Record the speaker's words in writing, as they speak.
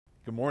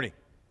Good morning.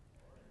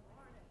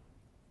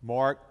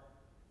 Mark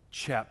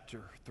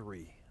chapter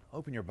 3.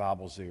 Open your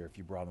Bibles there if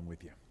you brought them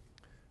with you.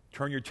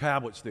 Turn your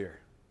tablets there.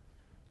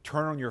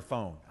 Turn on your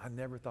phone. I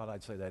never thought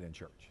I'd say that in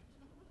church.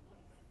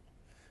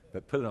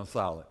 But put it on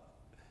silent.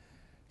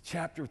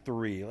 Chapter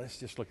 3. Let's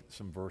just look at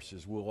some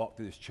verses. We'll walk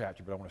through this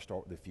chapter, but I want to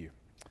start with a few.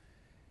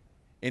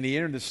 And he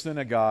entered the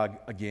synagogue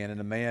again, and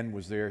a man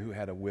was there who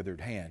had a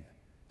withered hand.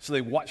 So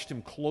they watched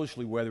him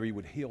closely whether he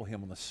would heal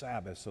him on the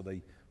Sabbath so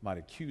they might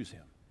accuse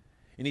him.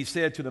 And he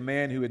said to the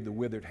man who had the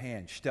withered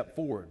hand, "Step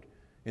forward."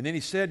 And then he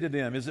said to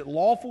them, "Is it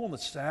lawful on the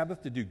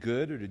Sabbath to do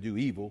good or to do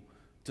evil,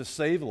 to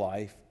save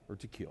life or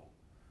to kill?"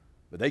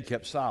 But they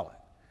kept silent.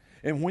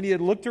 And when he had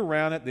looked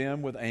around at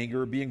them with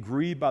anger, being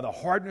grieved by the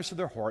hardness of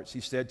their hearts, he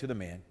said to the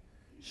man,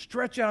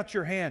 "Stretch out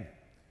your hand."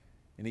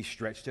 And he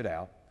stretched it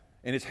out,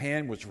 and his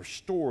hand was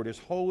restored as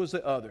whole as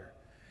the other.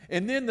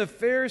 And then the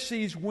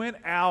Pharisees went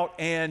out,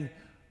 and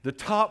the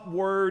top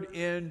word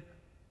in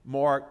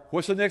Mark,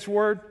 what's the next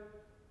word?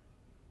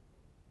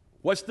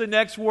 What's the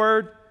next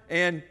word?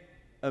 And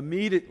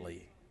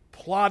immediately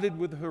plotted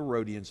with the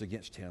Herodians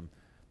against him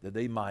that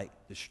they might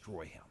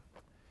destroy him.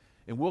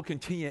 And we'll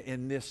continue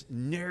in this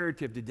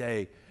narrative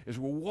today as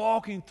we're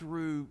walking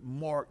through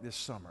Mark this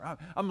summer.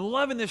 I'm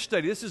loving this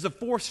study. This is the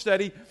fourth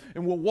study,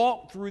 and we'll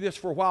walk through this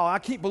for a while. I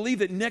can't believe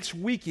that next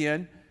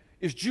weekend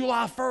is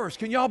July 1st.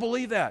 Can y'all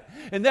believe that?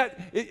 And that,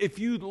 if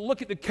you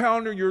look at the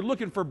calendar, you're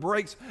looking for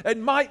breaks, it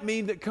might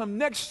mean that come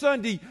next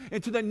Sunday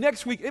into the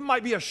next week, it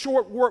might be a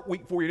short work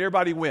week for you, and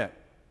everybody went.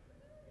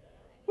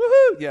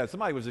 Woohoo! Yeah,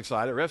 somebody was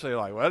excited. The rest of you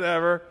like,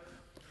 whatever.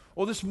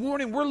 Well, this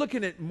morning we're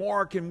looking at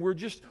Mark, and we're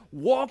just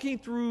walking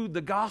through the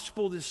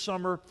gospel this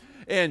summer.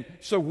 And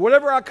so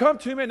whatever I come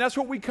to, man, that's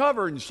what we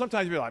cover. And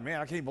sometimes you're like,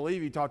 man, I can't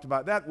believe he talked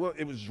about that. Well,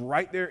 it was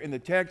right there in the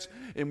text,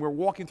 and we're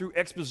walking through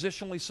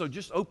expositionally. So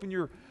just open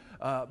your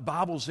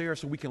Bibles there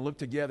so we can look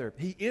together.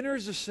 He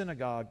enters the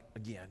synagogue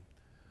again.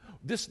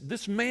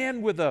 This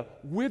man with a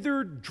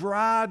withered,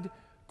 dried,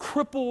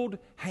 crippled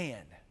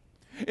hand.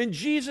 And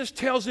Jesus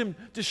tells him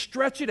to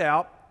stretch it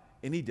out,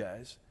 and he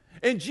does.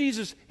 And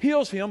Jesus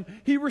heals him.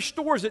 He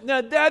restores it.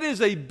 Now, that is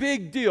a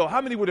big deal.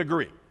 How many would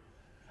agree?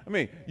 I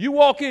mean, you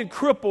walk in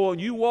crippled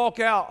and you walk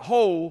out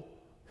whole.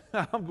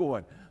 I'm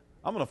going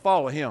to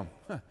follow him.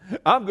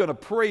 I'm going to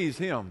praise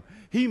him.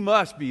 He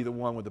must be the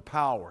one with the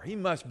power. He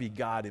must be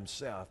God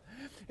himself.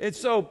 And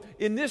so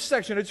in this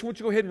section, I just want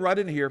you to go ahead and write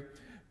in here,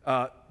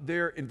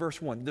 there in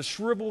verse 1, the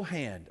shriveled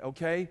hand,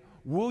 okay?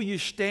 Will you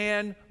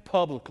stand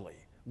publicly?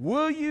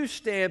 Will you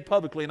stand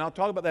publicly? And I'll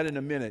talk about that in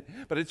a minute,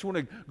 but I just want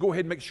to go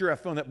ahead and make sure I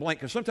fill in that blank,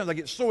 because sometimes I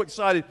get so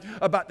excited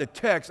about the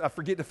text, I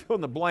forget to fill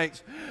in the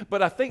blanks,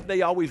 but I think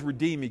they always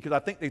redeem me, because I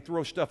think they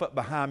throw stuff up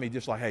behind me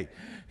just like, hey,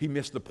 he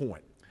missed the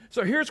point.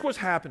 So here's what's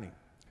happening.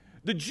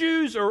 The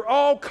Jews are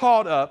all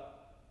caught up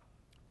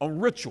on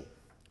ritual,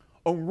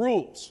 on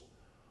rules,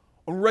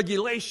 on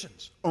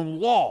regulations, on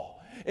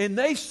law, and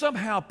they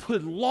somehow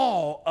put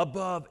law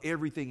above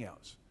everything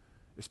else,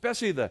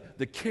 especially the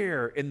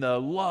care and the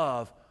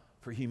love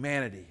for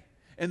humanity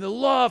and the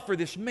love for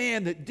this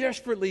man that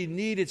desperately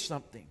needed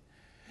something.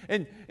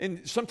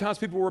 And sometimes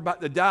people were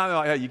about to die,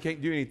 like, hey, you can't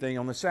do anything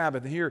on the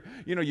Sabbath. And here,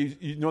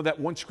 you know that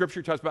one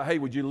scripture talks about, hey,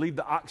 would you leave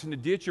the ox in the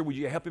ditch, or would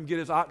you help him get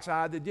his ox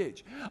out of the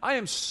ditch? I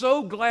am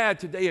so glad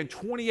today in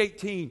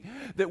 2018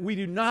 that we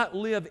do not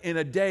live in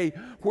a day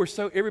where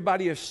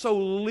everybody is so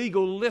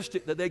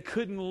legalistic that they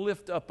couldn't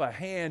lift up a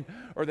hand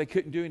or they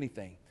couldn't do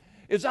anything.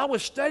 As I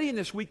was studying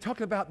this week,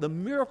 talking about the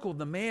miracle of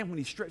the man when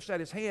he stretched out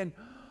his hand,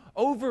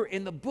 over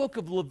in the book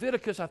of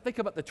Leviticus, I think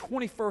about the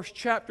 21st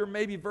chapter,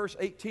 maybe verse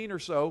 18 or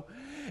so,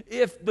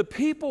 if the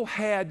people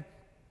had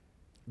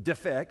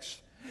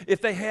defects,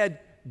 if they had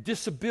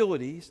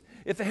disabilities,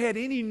 if they had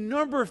any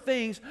number of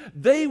things,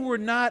 they were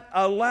not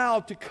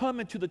allowed to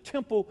come into the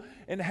temple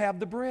and have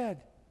the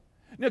bread.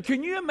 Now,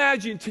 can you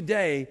imagine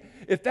today,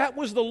 if that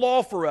was the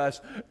law for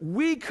us,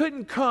 we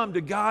couldn't come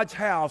to God's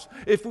house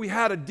if we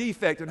had a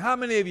defect, and how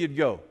many of you'd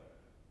go,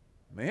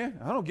 man,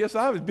 I don't guess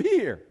I would be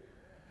here.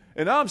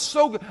 And I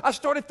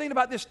started thinking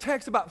about this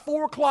text about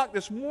 4 o'clock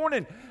this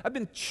morning. I've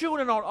been chewing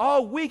it on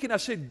all week, and I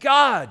said,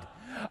 God,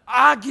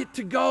 I get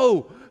to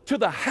go to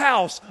the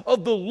house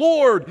of the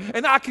Lord,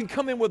 and I can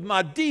come in with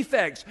my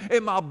defects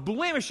and my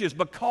blemishes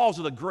because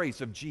of the grace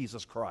of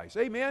Jesus Christ.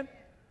 Amen?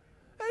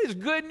 That is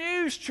good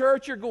news,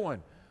 church. You're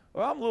going,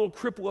 well, I'm a little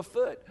cripple of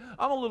foot.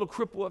 I'm a little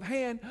cripple of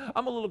hand.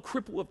 I'm a little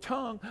cripple of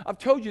tongue. I've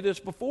told you this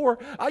before.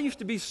 I used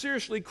to be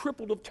seriously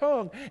crippled of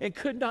tongue and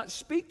could not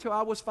speak till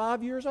I was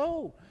 5 years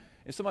old.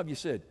 And some of you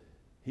said,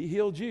 he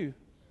healed you.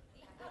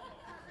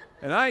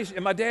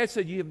 And my dad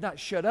said, you have not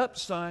shut up,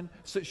 son,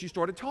 since you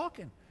started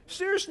talking.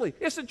 Seriously,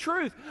 it's the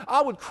truth.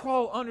 I would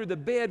crawl under the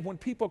bed when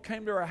people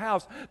came to our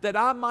house that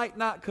I might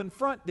not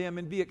confront them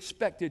and be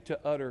expected to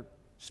utter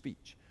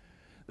speech.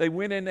 They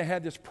went in and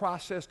had this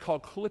process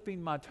called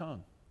clipping my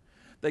tongue.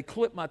 They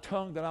clipped my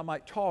tongue that I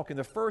might talk. In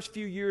the first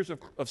few years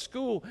of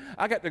school,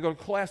 I got to go to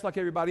class like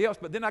everybody else,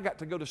 but then I got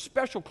to go to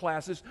special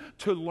classes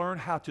to learn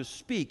how to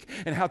speak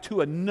and how to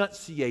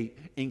enunciate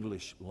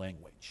English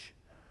language.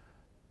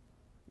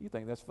 You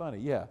think that's funny?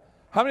 Yeah.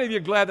 How many of you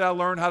are glad that I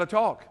learned how to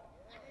talk?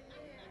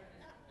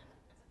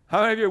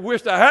 How many of you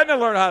wished I hadn't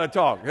learned how to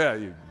talk?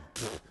 Yeah,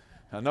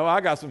 I know I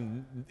got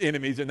some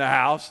enemies in the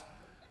house.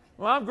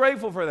 Well, I'm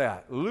grateful for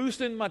that.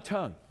 Loosen my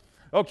tongue.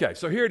 Okay,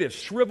 so here it is,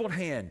 shriveled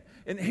hand.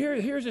 And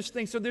here's this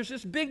thing. So there's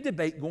this big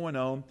debate going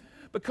on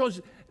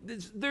because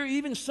there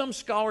even some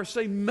scholars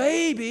say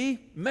maybe,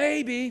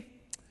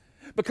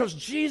 because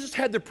Jesus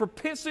had the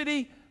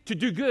propensity to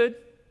do good,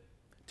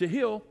 to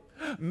heal,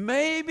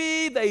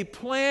 maybe they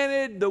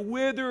planted the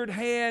withered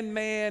hand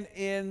man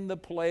in the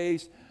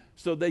place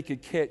so they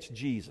could catch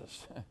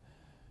Jesus.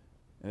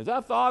 As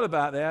I thought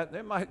about that,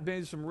 there might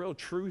be some real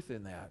truth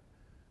in that.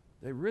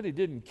 They really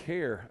didn't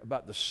care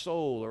about the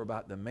soul or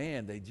about the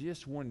man. They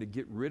just wanted to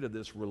get rid of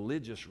this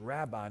religious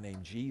rabbi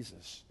named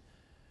Jesus.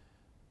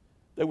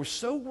 They were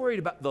so worried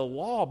about the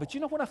law. But you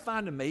know what I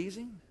find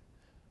amazing?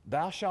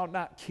 Thou shalt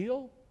not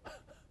kill.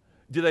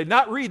 Do they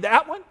not read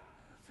that one?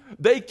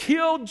 They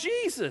killed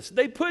Jesus.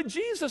 They put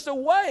Jesus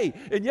away.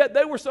 And yet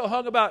they were so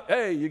hung about,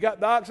 hey, you got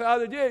the ox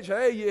out of the ditch.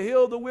 Hey, you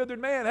healed the withered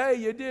man. Hey,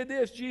 you did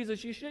this.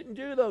 Jesus, you shouldn't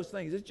do those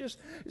things. It's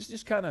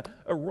just kind of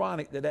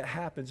ironic that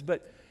happens.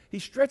 But he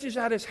stretches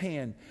out his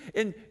hand.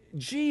 And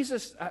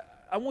Jesus,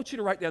 I want you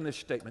to write down this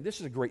statement. This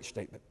is a great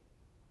statement.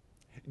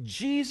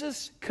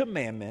 Jesus'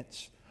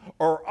 commandments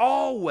are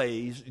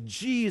always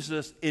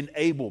Jesus'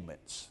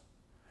 enablements.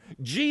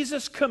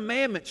 Jesus'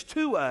 commandments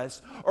to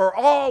us are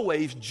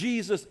always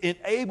Jesus'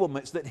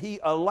 enablements that he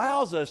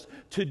allows us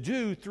to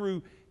do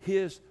through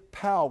his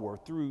power,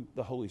 through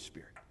the Holy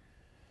Spirit.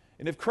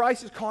 And if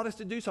Christ has called us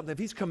to do something, if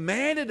he's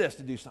commanded us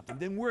to do something,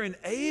 then we're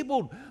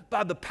enabled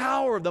by the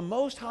power of the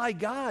Most High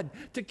God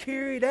to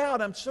carry it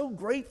out. I'm so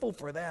grateful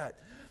for that.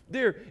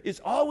 There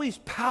is always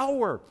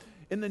power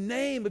in the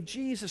name of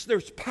Jesus.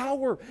 There's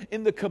power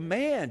in the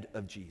command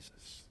of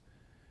Jesus.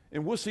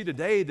 And we'll see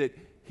today that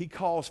he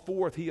calls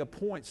forth, he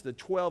appoints the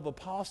 12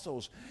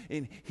 apostles,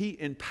 and he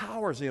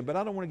empowers them. But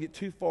I don't want to get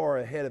too far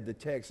ahead of the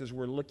text as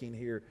we're looking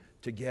here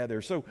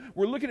together. So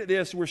we're looking at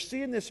this. We're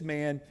seeing this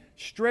man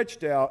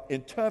stretched out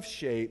in tough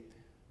shape,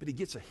 but he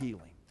gets a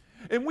healing.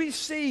 And we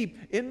see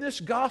in this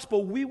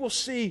gospel, we will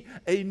see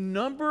a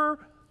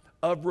number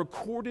of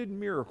recorded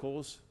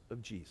miracles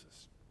of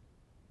Jesus.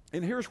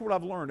 And here's what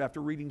I've learned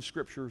after reading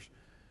scriptures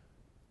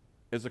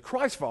as a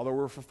Christ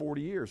follower for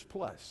 40 years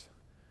plus.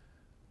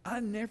 I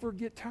never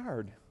get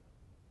tired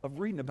of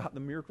reading about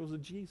the miracles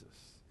of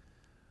Jesus.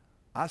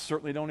 I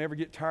certainly don't ever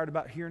get tired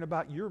about hearing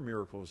about your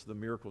miracles, the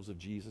miracles of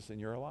Jesus in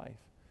your life.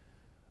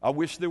 I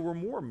wish there were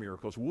more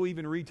miracles. We'll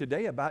even read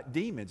today about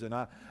demons, and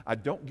I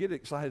don't get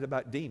excited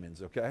about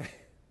demons, okay?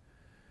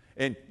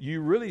 And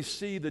you really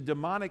see the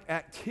demonic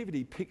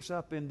activity picks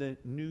up in the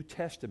New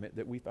Testament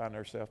that we find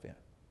ourselves in.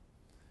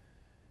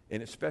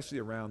 And especially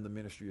around the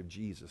ministry of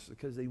Jesus,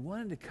 because they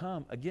wanted to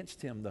come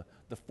against him,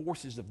 the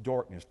forces of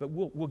darkness. But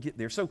we'll get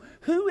there. So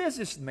who is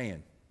this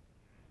man?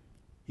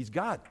 He's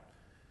God.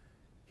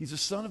 He's the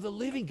Son of the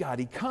living God.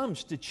 He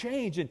comes to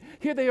change. And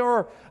here they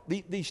are,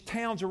 these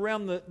towns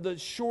around the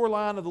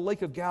shoreline of the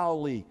Lake of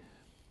Galilee.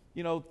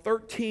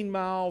 13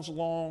 miles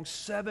long,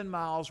 7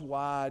 miles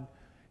wide.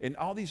 And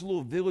all these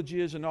little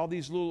villages and all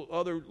these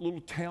other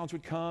little towns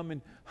would come,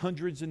 and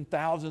hundreds and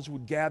thousands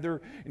would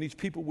gather, and these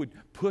people would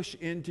push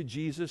into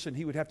Jesus, and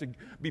he would have to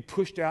be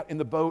pushed out in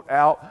the boat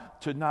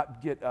out to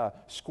not get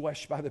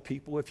squashed by the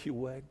people, if you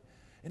would.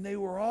 And they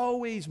were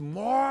always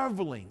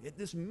marveling at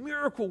this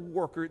miracle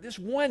worker, this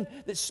one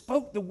that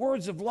spoke the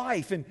words of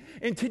life. And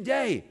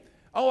today,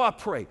 I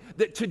pray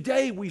that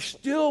today we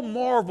still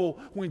marvel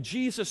when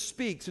Jesus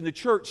speaks, and the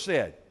church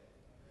said,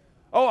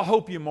 I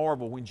hope you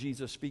marvel when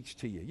Jesus speaks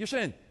to you. You're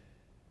saying,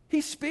 he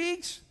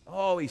speaks?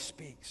 Oh, he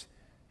speaks.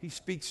 He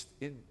speaks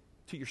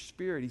to your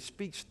spirit. He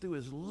speaks through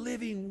his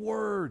living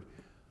word.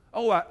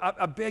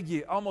 I beg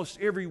you almost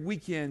every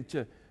weekend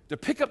to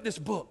pick up this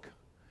book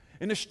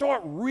and to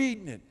start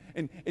reading it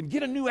and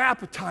get a new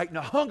appetite and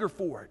a hunger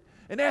for it.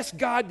 And ask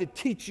God to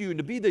teach you and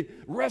to be the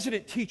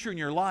resident teacher in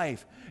your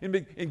life.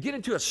 And get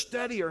into a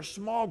study or a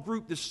small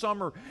group this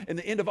summer and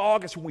the end of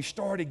August when we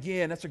start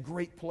again. That's a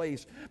great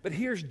place. But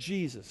here's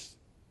Jesus,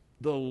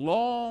 the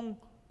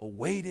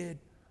long-awaited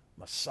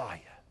Messiah.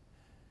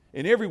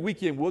 And every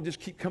weekend we'll just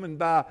keep coming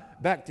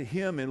back to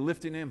him and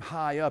lifting him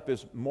high up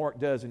as Mark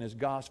does in his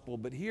gospel.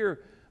 But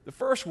here, the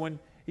first one,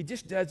 he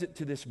just does it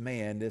to this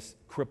man, this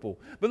cripple.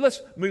 But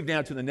let's move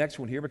down to the next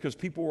one here, because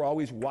people were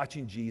always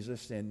watching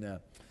Jesus. And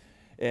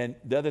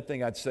the other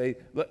thing I'd say,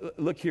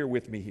 look here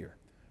with me here.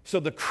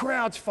 So the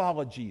crowds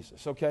followed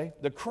Jesus, okay?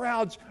 The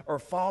crowds are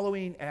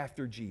following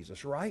after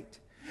Jesus, right?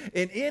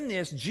 And in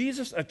this,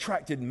 Jesus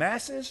attracted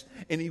masses,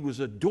 and he was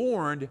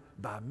adorned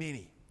by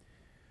many.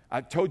 I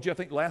told you, I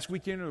think last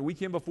weekend or the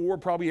weekend before,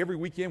 probably every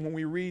weekend when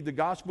we read the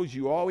Gospels,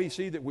 you always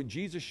see that when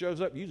Jesus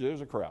shows up, usually there's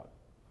a crowd.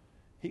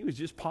 He was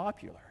just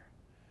popular.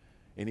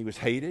 And he was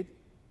hated,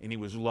 and he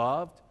was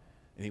loved,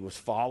 and he was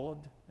followed.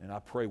 And I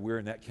pray we're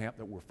in that camp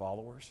that we're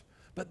followers.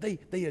 But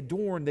they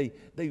adorned,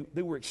 they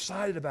were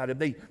excited about him.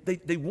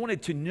 They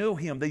wanted to know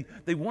him.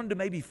 They wanted to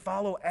maybe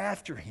follow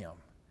after him.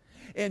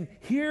 And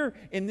here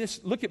in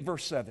this, look at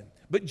verse 7.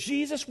 But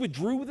Jesus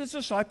withdrew with his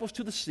disciples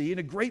to the sea, and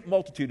a great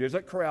multitude, there's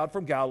that crowd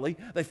from Galilee,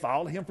 they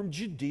followed him from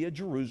Judea,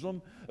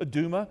 Jerusalem,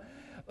 Idumea.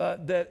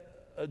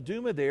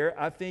 Idumea there,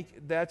 I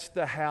think that's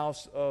the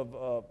house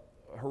of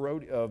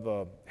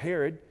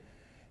Herod,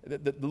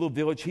 the little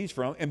village he's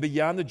from, and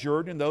beyond the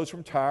Jordan, and those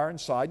from Tyre and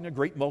Sidon, a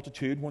great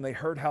multitude, when they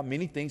heard how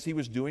many things he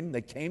was doing,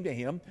 they came to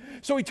him.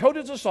 So he told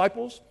his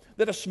disciples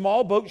that a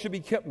small boat should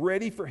be kept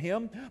ready for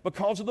him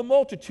because of the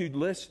multitude,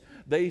 lest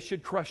they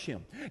should crush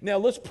him. Now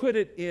let's put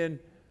it in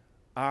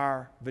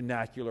our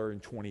vernacular in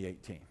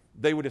 2018.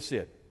 They would have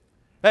said,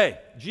 hey,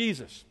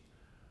 Jesus,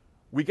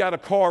 we got a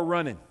car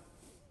running.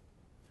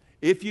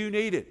 If you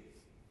need it,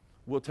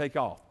 we'll take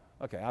off.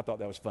 Okay, I thought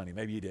that was funny.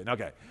 Maybe you didn't.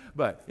 Okay,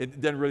 but it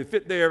doesn't really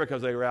fit there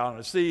because they were out on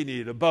the sea,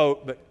 needed a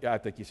boat. But I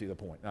think you see the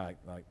point.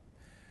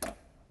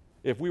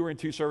 If we were in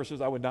two services,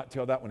 I would not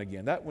tell that one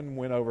again. That one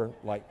went over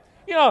like,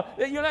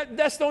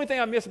 that's the only thing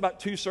I miss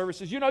about two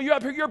services. You're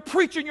up here, you're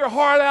preaching your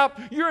heart out,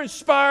 you're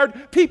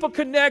inspired, people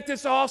connect,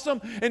 it's awesome.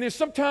 And then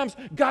sometimes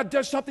God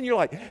does something, you're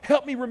like,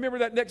 help me remember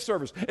that next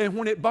service. And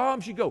when it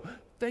bombs, you go,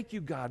 thank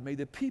you, God. May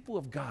the people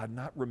of God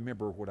not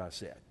remember what I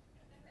said.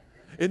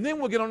 And then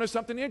we'll get on to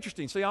something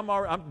interesting. See, I'm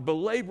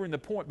belaboring the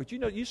point, but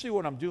you see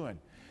what I'm doing.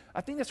 I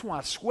think that's why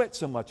I sweat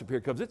so much up here,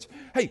 because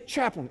hey,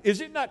 chaplain,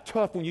 is it not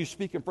tough when you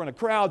speak in front of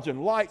crowds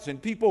and lights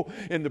and people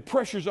and the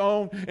pressure's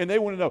on and they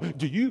want to know,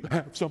 do you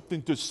have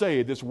something to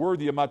say that's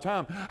worthy of my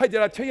time? Hey,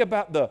 did I tell you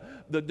about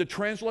the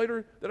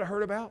translator that I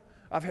heard about?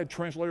 I've had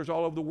translators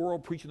all over the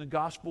world preaching the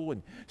gospel,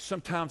 and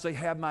sometimes they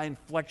have my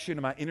inflection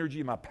and my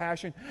energy and my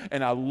passion,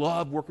 and I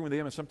love working with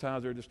them, and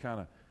sometimes they're just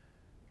kind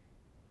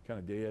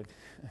of dead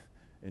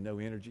and no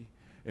energy.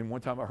 And one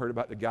time I heard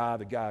about the guy,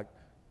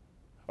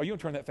 oh, you going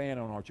to turn that fan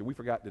on, aren't you? We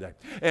forgot today.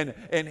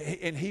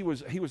 And he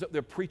was up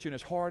there preaching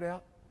his heart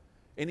out,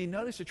 and he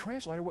noticed the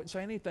translator wasn't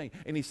saying anything.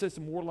 And he said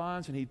some more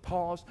lines, and he'd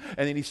pause,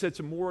 and then he said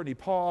some more, and he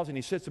paused, and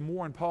he said some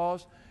more and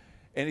paused.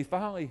 And he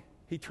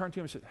turned to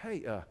him and said,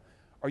 hey,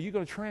 are you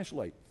going to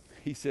translate?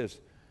 He says,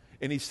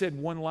 and he said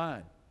one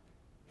line.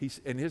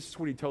 And this is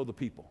what he told the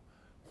people.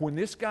 When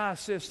this guy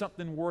says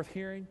something worth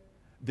hearing,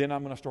 then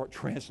I'm going to start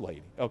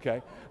translating,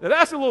 okay? Now,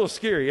 that's a little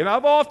scary, and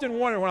I've often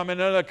wondered when I'm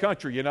in another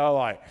country,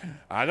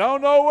 I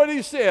don't know what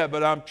he said,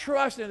 but I'm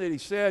trusting that he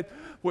said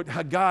what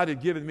God had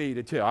given me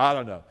to tell. I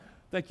don't know.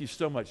 Thank you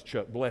so much,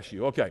 Chuck. Bless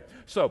you. Okay,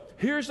 so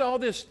here's all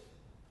this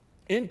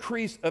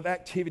increase of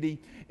activity,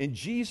 and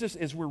Jesus,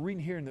 as we're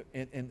reading here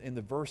in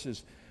the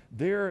verses,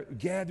 they're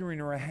gathering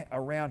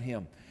around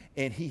him,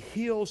 and he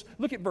heals.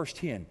 Look at verse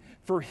 10.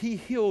 For he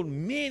healed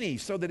many,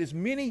 so that as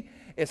many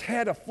as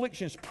had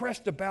afflictions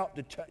pressed about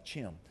to touch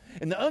him.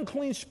 And the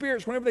unclean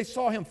spirits, whenever they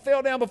saw him,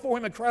 fell down before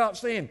him and cried out,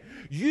 saying,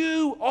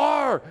 you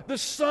are the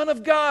Son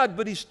of God.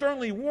 But he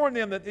sternly warned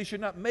them that they should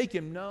not make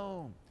him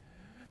known.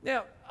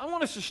 Now, I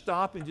want us to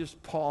stop and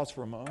just pause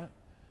for a moment.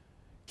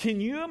 Can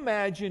you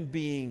imagine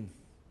being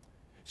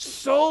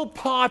so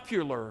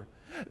popular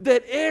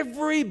that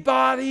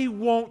everybody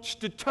wants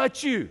to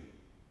touch you?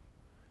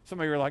 Some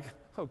of you are like,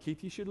 oh,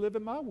 Keith, you should live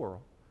in my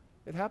world.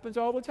 It happens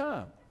all the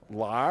time.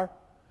 Liar.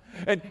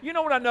 And you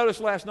know what I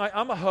noticed last night?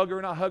 I'm a hugger,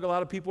 and I hug a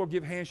lot of people or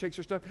give handshakes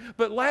or stuff.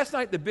 But last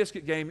night, the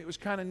biscuit game, it was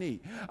kind of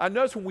neat. I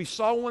noticed when we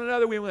saw one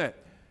another, we went,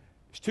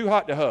 it's too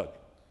hot to hug.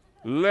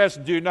 Let's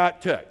do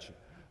not touch.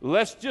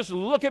 Let's just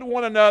look at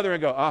one another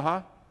and go,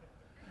 uh-huh.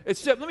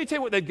 Except, let me tell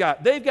you what they've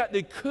got. They've got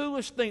the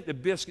coolest thing, the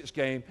biscuits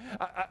game.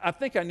 I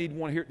think I need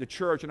one here at the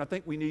church, and I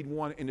think we need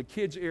one in the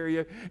kids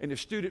area, in the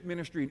student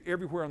ministry, and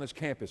everywhere on this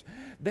campus.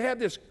 They have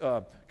this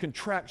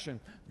contraption.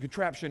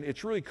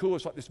 It's really cool.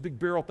 It's like this big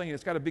barrel thing, and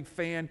it's got a big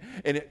fan,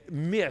 and it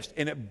mist,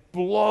 and it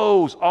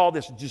blows all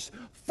this just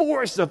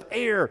force of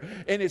air,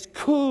 and it's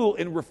cool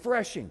and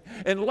refreshing.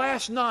 And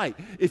last night,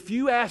 if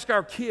you ask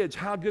our kids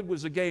how good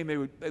was the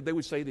game, they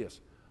would say this.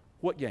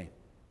 What game?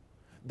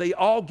 They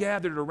all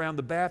gathered around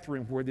the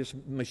bathroom where this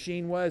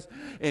machine was,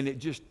 and it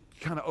just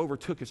kind of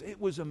overtook us. It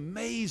was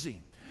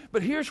amazing.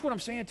 But here's what I'm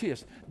saying to you.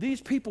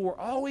 These people were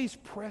always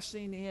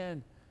pressing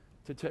in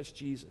to touch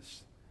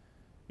Jesus.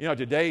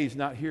 Today he's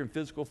not here in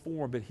physical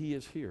form, but he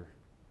is here.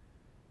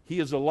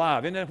 He is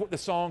alive. Isn't that what the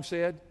song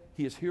said?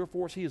 He is here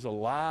for us. He is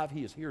alive.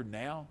 He is here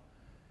now.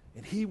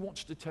 And he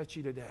wants to touch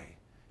you today.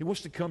 He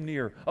wants to come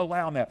near.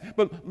 Allow him that.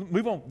 But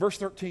move on. Verse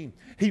 13.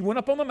 He went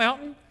up on the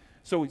mountain.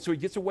 So he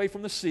gets away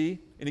from the sea,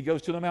 and he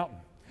goes to the mountain.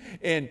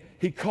 And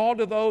he called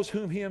to those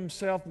whom he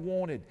himself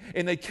wanted.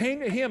 And they came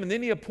to him, and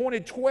then he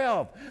appointed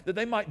 12 that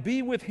they might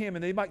be with him,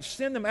 and they might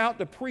send them out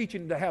to preach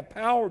and to have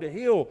power to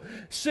heal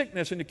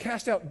sickness and to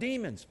cast out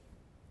demons.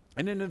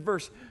 And then in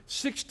verse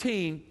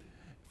 16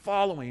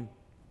 following,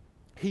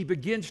 he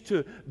begins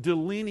to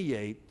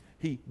delineate,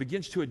 he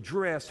begins to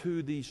address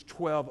who these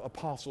 12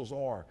 apostles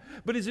are.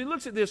 But as he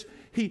looks at this,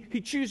 he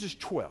chooses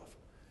 12.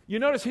 You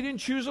notice he didn't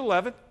choose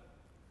 11.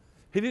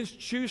 He didn't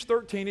choose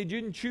 13. He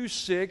didn't choose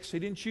 6. He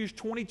didn't choose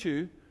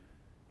 22.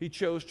 He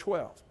chose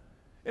 12.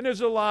 And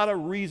there's a lot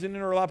of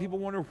reasoning, or a lot of people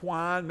wonder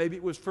why. Maybe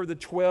it was for the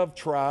 12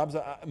 tribes.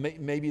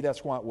 Maybe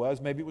that's why it was.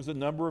 Maybe it was the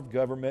number of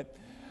government.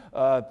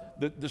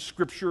 The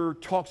Scripture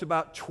talks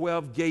about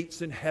 12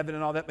 gates in heaven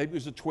and all that. Maybe it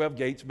was the 12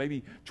 gates,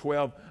 maybe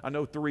 12. I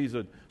know 3 is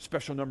a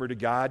special number to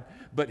God,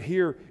 but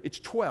here it's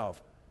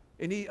 12.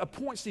 And he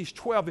appoints these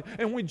 12.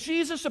 And when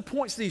Jesus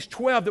appoints these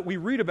 12 that we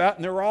read about,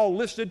 and they're all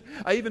listed,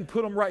 I even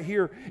put them right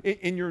here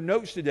in your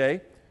notes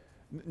today,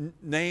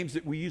 names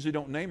that we usually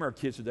don't name our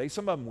kids today.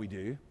 Some of them we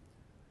do.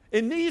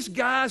 And these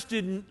guys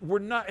were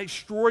not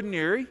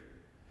extraordinary.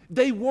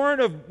 They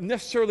weren't of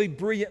necessarily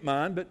brilliant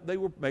mind, but they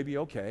were maybe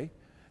okay.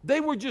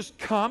 They were just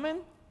common,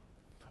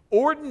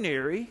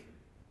 ordinary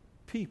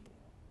people.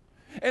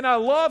 And I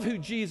love who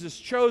Jesus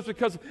chose,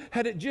 because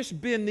had it just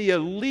been the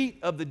elite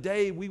of the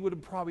day, we would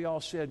have probably all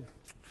said,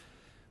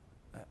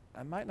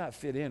 I might not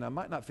fit in. I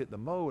might not fit the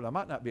mold. I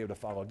might not be able to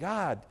follow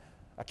God.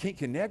 I can't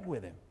connect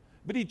with him.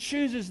 But he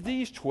chooses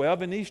these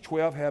 12, and these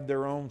 12 have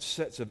their own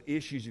sets of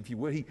issues, if you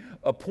will. He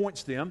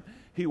appoints them.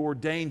 He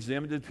ordains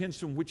them. It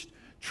depends on which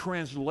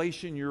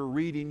translation you're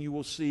reading. You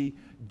will see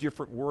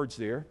different words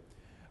there.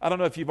 I don't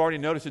know if you've already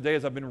noticed today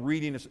as I've been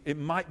reading this, it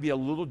might be a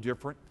little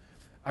different.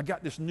 I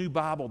got this new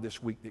Bible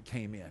this week that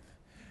came in.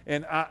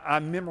 And I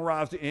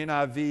memorized the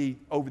NIV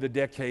over the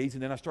decades,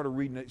 and then I started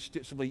reading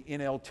extensively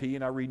NLT,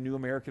 and I read New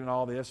American and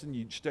all this, and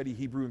you study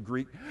Hebrew and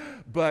Greek.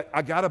 But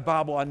I got a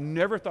Bible I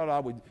never thought I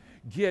would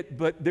get,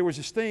 but there was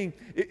this thing,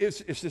 it's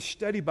this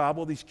study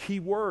Bible, these key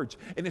words,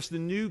 and it's the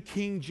New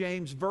King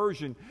James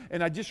Version,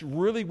 and I just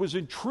really was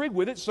intrigued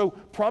with it. So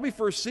probably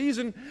for a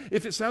season,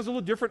 if it sounds a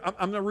little different,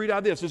 I'm going to read out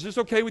of this. Is this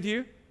okay with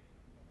you?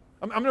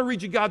 I'm going to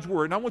read you God's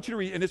word, and I want you to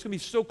read, and it's going to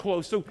be so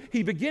close. So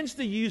he begins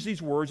to use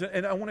these words,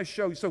 and I want to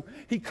show you. So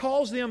he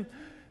calls them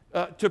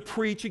to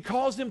preach. He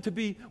calls them to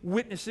be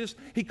witnesses.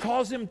 He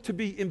calls them to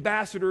be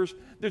ambassadors.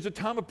 There's a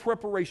time of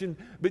preparation,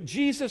 but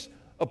Jesus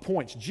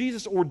appoints,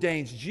 Jesus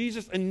ordains,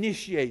 Jesus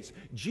initiates,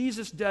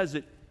 Jesus does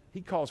it. He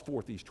calls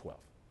forth these 12.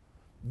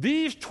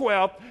 These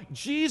 12,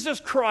 Jesus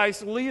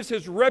Christ leaves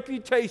his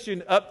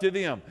reputation up to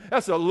them.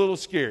 That's a little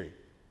scary.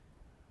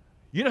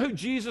 You know who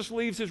Jesus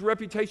leaves his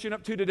reputation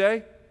up to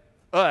today?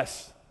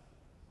 Us,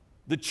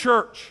 the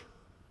church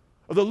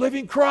of the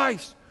living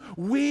Christ.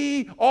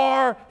 We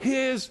are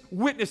his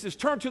witnesses.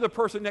 Turn to the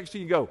person next to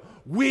you and go,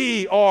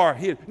 we are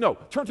his. No,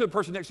 turn to the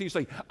person next to you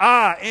and say,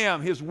 I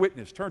am his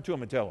witness. Turn to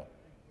him and tell him.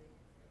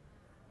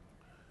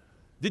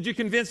 Did you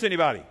convince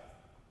anybody?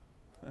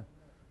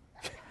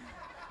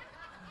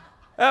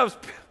 Well,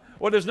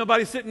 there's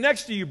nobody sitting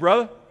next to you,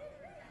 brother.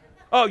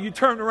 Oh, you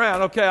turned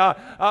around. Okay,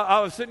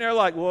 I was sitting there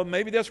like, well,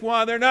 maybe that's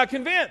why they're not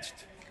convinced.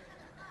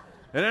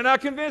 And they're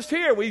not convinced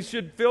here. We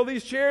should fill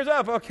these chairs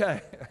up.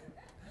 Okay.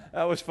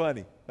 That was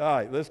funny. All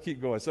right, let's keep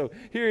going. So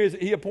here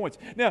he appoints.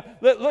 Now,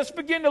 let's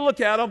begin to look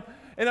at them.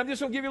 And I'm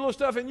just going to give you a little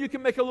stuff, and you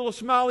can make a little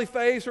smiley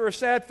face or a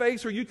sad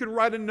face, or you can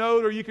write a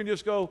note, or you can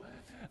just go,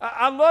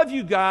 I love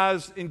you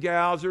guys and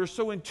gals. They're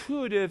so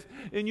intuitive,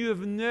 and you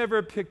have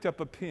never picked up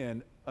a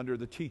pen under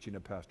the teaching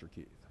of Pastor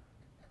Keith.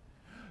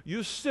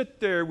 You sit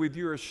there with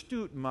your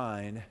astute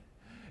mind,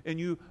 and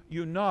you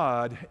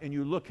nod, and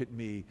you look at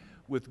me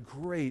with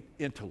great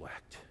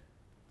intellect.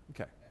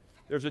 Okay.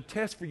 There's a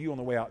test for you on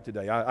the way out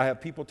today. I have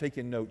people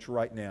taking notes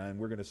right now, and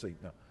we're going to see.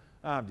 No,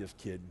 I'm just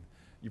kidding.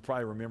 You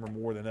probably remember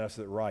more than us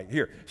that write.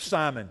 Here,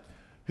 Simon.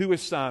 Who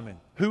is Simon?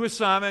 Who is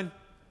Simon?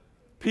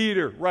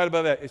 Peter. Right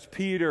above that, it's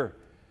Peter.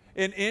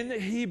 And in the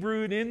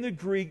Hebrew and in the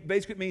Greek,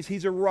 basically it means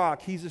he's a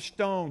rock, he's a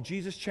stone.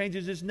 Jesus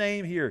changes his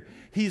name here.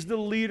 He's the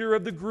leader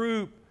of the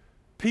group.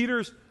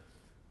 Peter's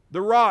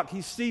the rock.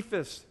 He's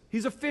Cephas.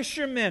 He's a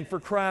fisherman,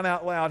 for crying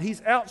out loud.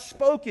 He's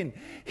outspoken.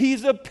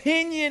 He's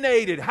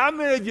opinionated. How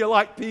many of you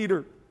like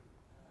Peter?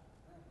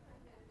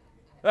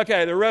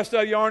 Okay, the rest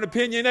of you aren't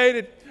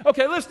opinionated.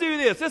 Okay, let's do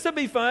this. This will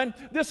be fun.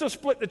 This will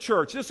split the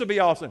church. This will be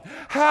awesome.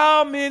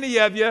 How many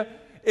of you,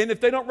 and if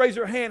they don't raise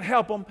their hand,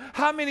 help them,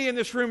 how many in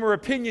this room are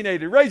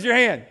opinionated? Raise your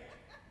hand.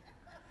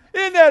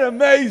 Isn't that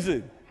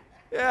amazing?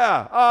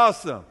 Yeah,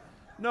 awesome.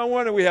 No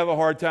wonder we have a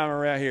hard time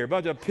around here. A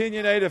bunch of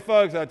opinionated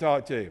folks I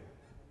talk to.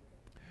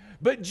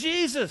 But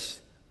Jesus,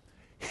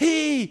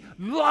 he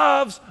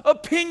loves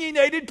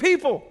opinionated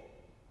people.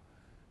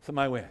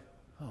 Somebody went,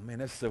 oh man,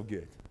 that's so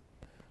good.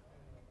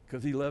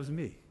 Because he loves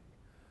me.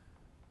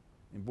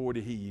 And boy,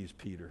 did he use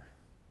Peter.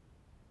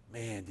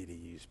 Man, did he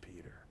use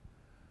Peter.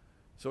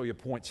 So he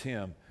appoints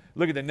him.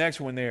 Look at the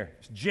next one there.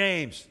 It's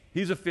James.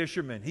 He's a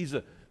fisherman. He's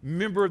a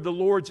member of the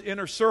Lord's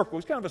inner circle.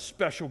 He's kind of a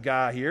special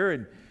guy here,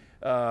 and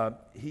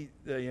he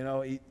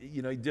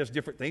does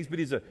different things. But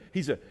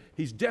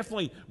he's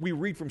definitely, we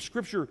read from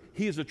Scripture,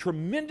 he is a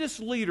tremendous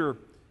leader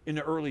in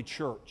the early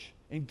church,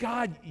 and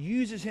God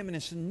uses him in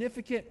a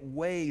significant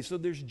way. So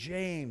there's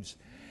James,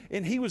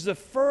 and he was the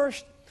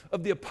first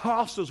of the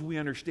apostles, we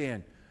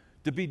understand,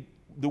 to be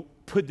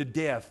put to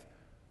death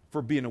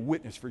for being a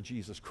witness for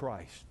Jesus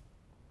Christ.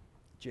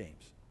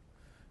 James.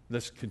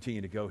 Let's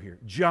continue to go here.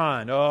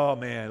 John. Oh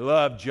man,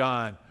 love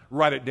John.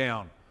 Write it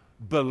down.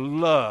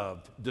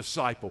 Beloved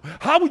disciple.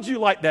 How would you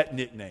like that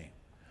nickname?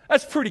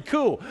 That's pretty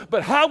cool.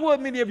 But how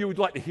many of you would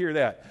like to hear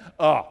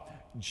that?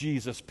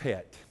 Jesus'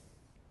 pet.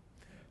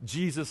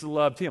 Jesus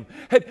loved him.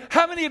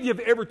 How many of you have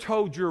ever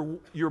told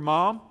your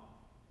mom,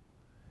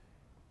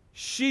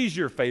 She's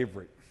your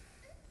favorite.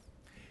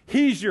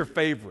 He's your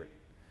favorite.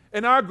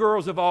 And our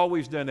girls have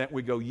always done that.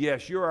 We go,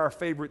 yes, you're our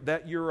favorite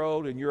that year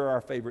old, and you're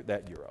our favorite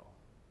that year old.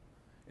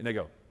 And they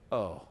go,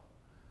 oh.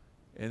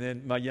 And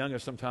then my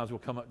youngest sometimes will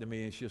come up to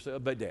me and she'll say, oh,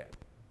 but Dad,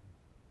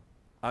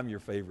 I'm your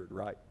favorite,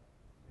 right?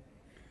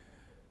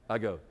 I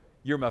go,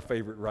 you're my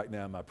favorite right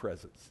now in my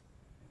presence.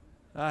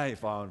 I ain't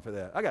falling for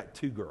that. I got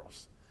 2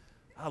 girls.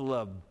 I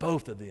love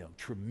both of them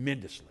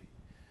tremendously.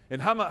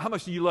 And how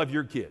much do you love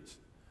your kids?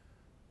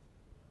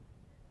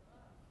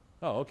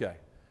 Oh, okay.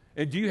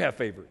 And do you have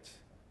favorites?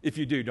 If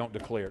you do, don't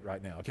declare it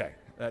right now. Okay.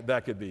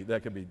 That could be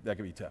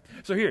tough.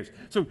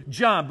 So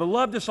John,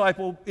 beloved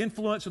disciple,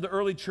 influence of the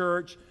early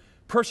church,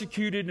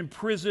 persecuted in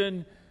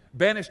prison,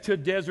 banished to a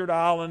desert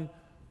island.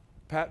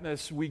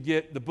 Patmos, we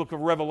get the book of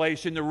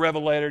Revelation, the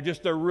Revelator,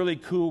 just a really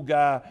cool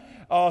guy.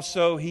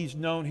 Also, he's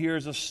known here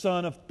as a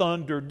son of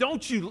thunder. I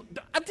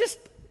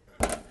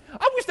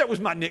wish that was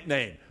my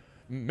nickname,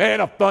 Man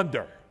of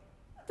Thunder.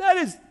 That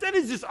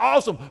is just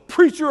awesome.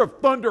 Preacher of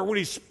thunder. When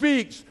he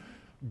speaks,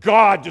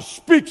 God just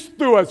speaks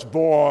through his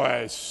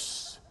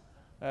voice.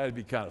 That'd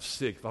be kind of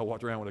sick if I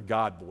walked around with a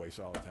God voice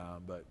all the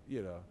time. But,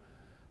 you know,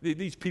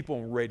 these people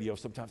on radio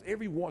sometimes,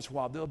 every once in a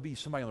while, there'll be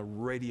somebody on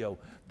the radio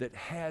that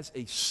has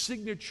a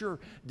signature,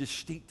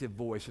 distinctive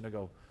voice. And I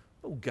go,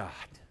 oh, God,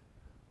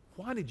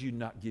 why did you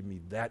not give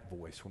me that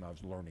voice when I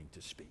was learning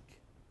to speak?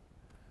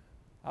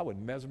 I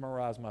would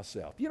mesmerize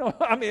myself. You know,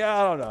 I mean,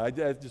 I don't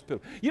know.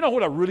 You know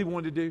what I really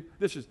wanted to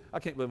do? I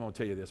can't believe I'm going to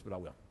tell you this, but I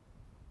will.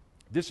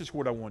 This is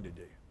what I wanted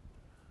to do.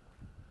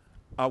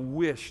 I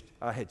wished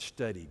I had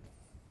studied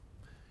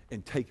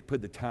and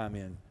put the time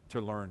in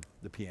to learn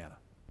the piano.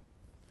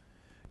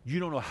 You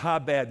don't know how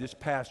bad this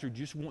pastor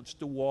just wants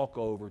to walk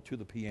over to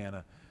the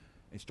piano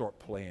and start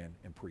playing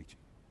and preaching.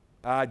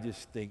 I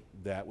just think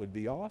that would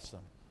be awesome.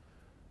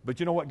 But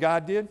you know what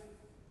God did?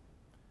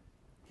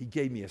 He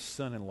gave me a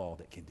son-in-law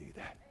that can do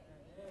that.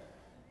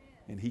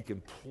 And he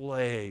can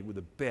play with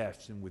the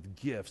best and with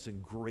gifts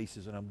and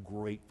graces, and I'm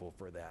grateful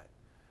for that.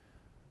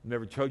 I've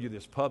never told you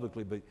this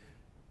publicly, but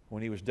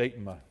when he was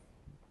dating my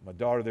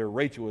daughter there,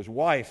 Rachel, his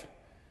wife,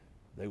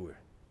 they were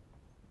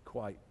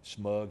quite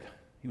smug.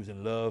 He was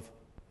in love.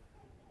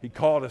 He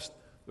called us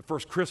the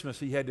first Christmas.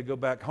 He had to go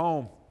back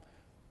home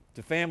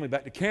to family,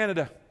 back to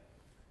Canada.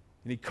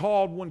 And he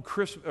called one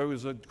Christmas, it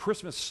was a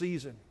Christmas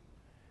season.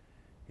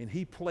 And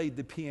he played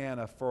the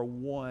piano for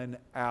 1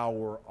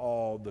 hour,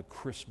 all the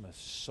Christmas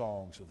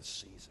songs of the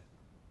season.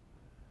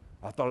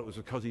 I thought it was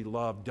because he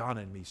loved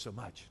Donna and me so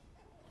much.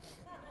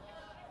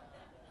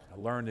 I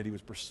learned that he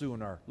was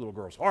pursuing our little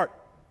girl's heart.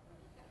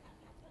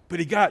 But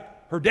he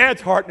got her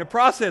dad's heart in the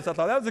process. I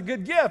thought that was a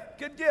good gift,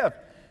 good gift.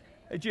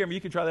 Hey, Jeremy,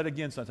 you can try that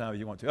again sometime if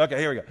you want to. Okay,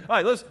 here we go.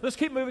 All right, let's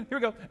keep moving. Here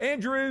we go.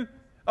 Andrew.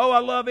 Oh, I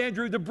love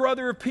Andrew, the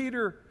brother of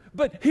Peter.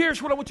 But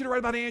here's what I want you to write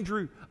about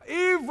Andrew.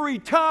 Every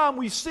time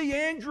we see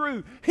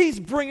Andrew, he's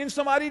bringing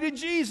somebody to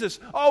Jesus.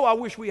 Oh, I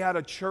wish we had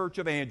a church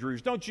of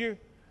Andrews, don't you?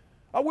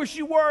 I wish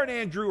you were an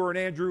Andrew or an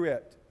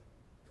Andrewette.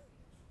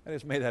 I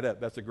just made that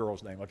up. That's a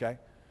girl's name, okay?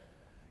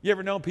 You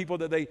ever known people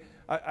that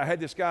I had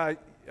this guy,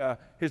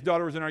 his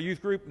daughter was in our youth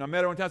group, and I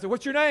met her one time. I said,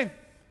 what's your name?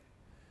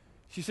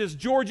 She says,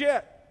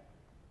 Georgette.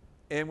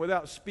 And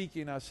without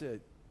speaking, I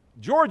said,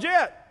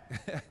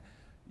 Georgette.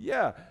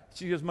 Yeah.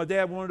 She goes, my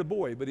dad wanted a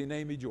boy, but he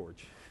named me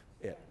George.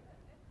 Yeah.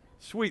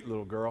 Sweet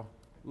little girl.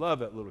 Love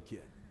that little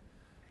kid.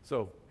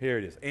 So here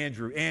it is.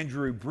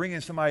 Andrew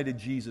bringing somebody to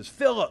Jesus.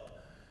 Philip,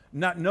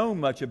 not known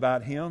much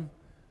about him,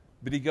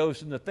 but he goes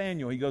to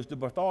Nathaniel. He goes to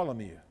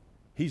Bartholomew.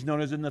 He's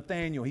known as a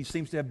Nathaniel. He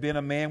seems to have been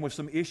a man with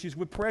some issues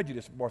with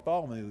prejudice.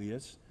 Bartholomew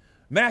is.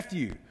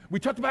 Matthew. We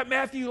talked about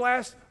Matthew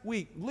last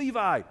week.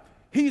 Levi.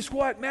 He's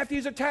what?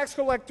 Matthew's a tax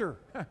collector.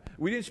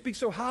 We didn't speak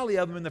so highly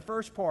of him in the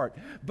first part.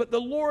 But the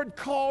Lord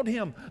called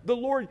him. The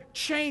Lord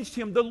changed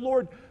him. The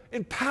Lord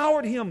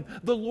empowered him.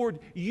 The Lord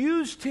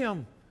used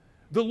him.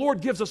 The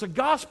Lord gives us a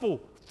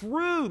gospel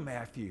through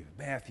Matthew.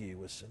 Matthew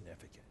was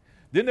significant.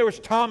 Then there was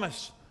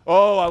Thomas.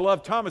 Oh, I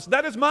love Thomas.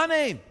 That is my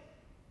name.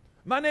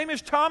 My name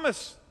is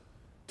Thomas.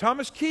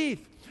 Thomas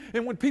Keith.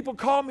 And when people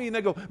call me and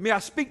they go, may I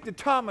speak to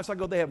Thomas? I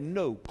go, they have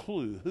no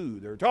clue who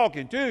they're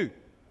talking to.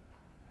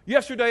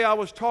 Yesterday I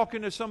was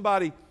talking to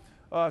somebody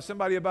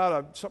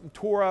about something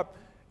tore up,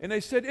 and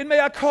they said, and may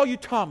I call you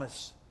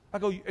Thomas? I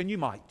go, and you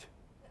might.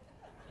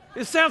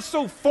 It sounds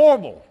so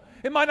formal.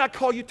 It might not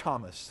call you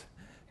Thomas.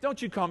 Don't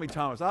you call me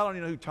Thomas. I don't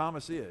even know who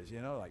Thomas is,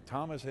 like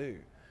Thomas who.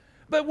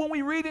 But when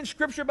we read in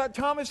Scripture about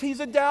Thomas, he's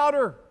a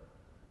doubter.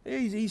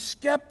 He's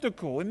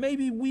skeptical, and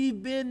maybe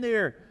we've been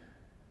there.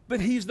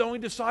 But he's the only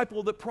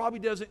disciple that probably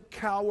doesn't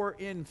cower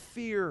in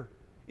fear.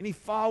 And he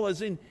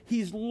follows, and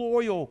he's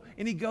loyal,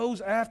 and he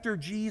goes after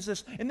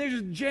Jesus. And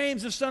there's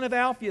James, the son of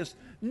Alphaeus.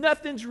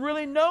 Nothing's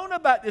really known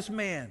about this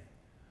man.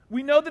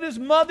 We know that his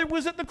mother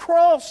was at the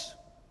cross.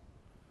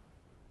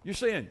 You're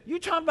saying, you're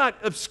talking about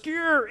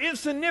obscure,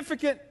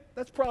 insignificant.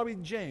 That's probably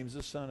James,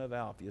 the son of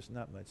Alphaeus.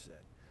 Not much said.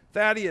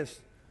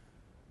 Thaddeus.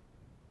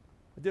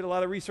 I did a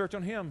lot of research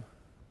on him.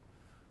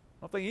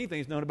 I don't think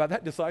anything's known about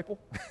that disciple.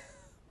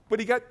 but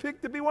he got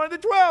picked to be one of the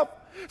 12.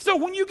 So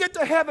when you get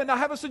to heaven, I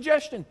have a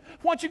suggestion.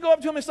 Why don't you go up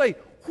to him and say,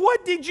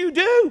 what did you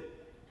do?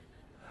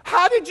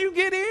 How did you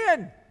get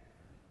in?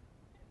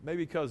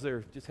 Maybe because they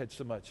just had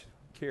so much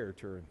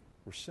character and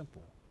were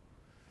simple.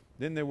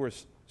 Then there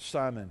was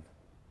Simon.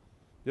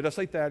 Did I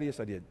say Thaddeus?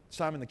 I did.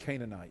 Simon the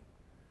Canaanite.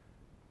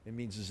 It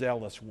means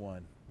zealous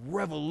one,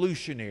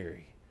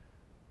 revolutionary,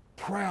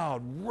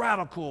 proud,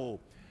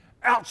 radical,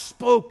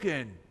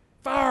 outspoken,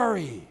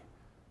 fiery,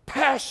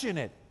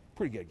 passionate.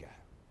 Pretty good guy.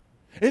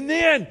 And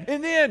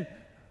then,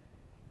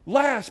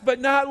 last but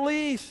not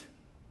least,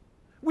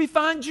 we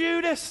find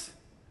Judas.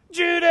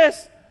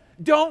 Judas.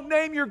 Don't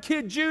name your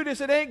kid Judas.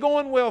 It ain't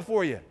going well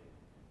for you.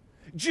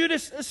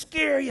 Judas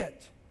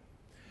Iscariot.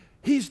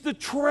 He's the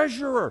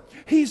treasurer.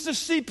 He's the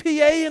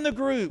CPA in the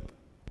group.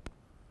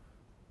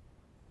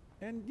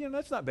 And,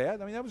 that's not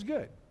bad. I mean, that was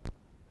good.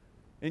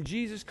 And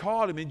Jesus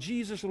called him, and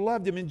Jesus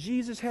loved him, and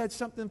Jesus had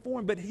something for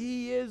him. But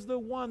he is the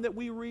one that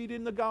we read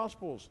in the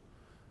Gospels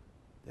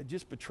that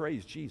just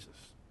betrays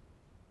Jesus.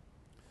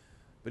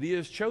 But he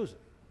is chosen.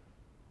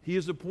 He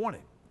is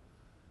appointed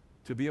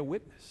to be a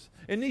witness.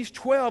 And these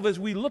 12, as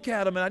we look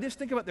at them, and I just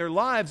think about their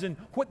lives and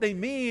what they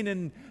mean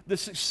and the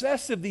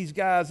success of these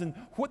guys and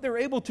what they're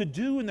able to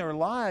do in their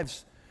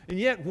lives. And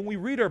yet, when we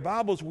read our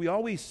Bibles, we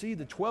always see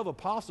the 12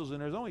 apostles,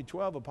 and there's only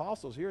 12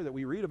 apostles here that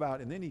we read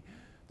about, and then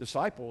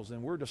disciples,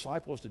 and we're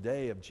disciples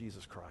today of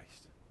Jesus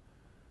Christ.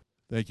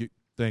 Thank you.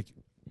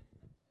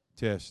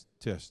 Test.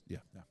 Yeah.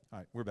 No. All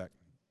right, we're back.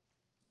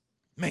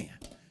 Man,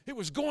 it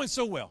was going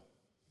so well.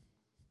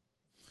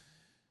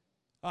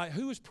 All right,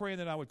 who was praying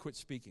that I would quit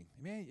speaking?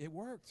 Man, it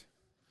worked.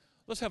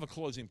 Let's have a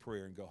closing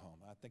prayer and go home.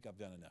 I think I've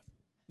done enough.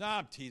 No,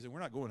 I'm teasing. We're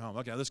not going home.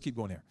 Okay, let's keep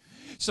going here.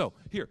 So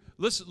here,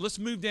 let's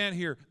move down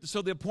here.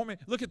 So the appointment,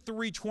 look at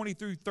 3:20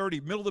 through 30,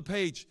 middle of the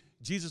page.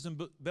 Jesus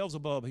and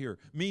Beelzebub here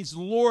means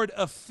Lord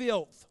of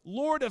filth.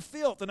 Lord of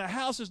filth. And a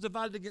house is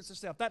divided against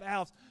itself. That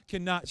house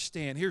cannot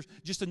stand. Here's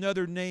just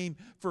another name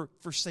for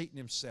Satan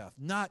himself.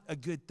 Not a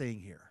good thing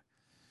here.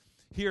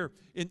 Here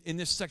in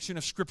this section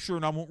of Scripture,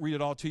 and I won't read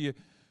it all to you,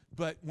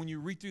 but when you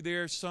read through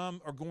there,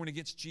 some are going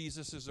against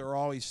Jesus, as there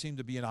always seem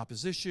to be in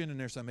opposition, and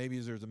there's a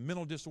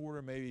mental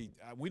disorder, maybe,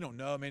 we don't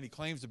know. He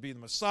claims to be the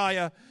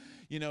Messiah.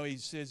 He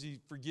says he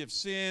forgives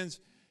sins,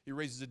 he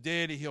raises the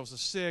dead, he heals the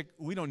sick.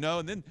 We don't know.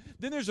 And then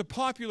there's a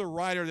popular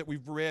writer that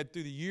we've read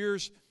through the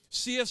years,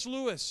 C.S.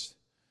 Lewis.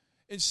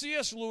 And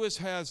C.S. Lewis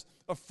has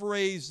a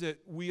phrase that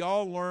we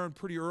all learned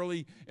pretty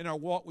early in our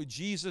walk with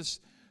Jesus,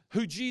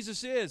 who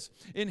Jesus is.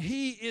 And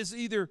he is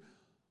either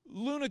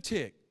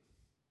lunatic,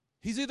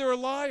 he's either a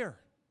liar,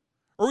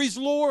 or he's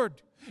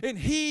Lord. And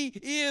he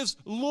is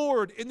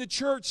Lord, and the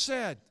church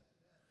said.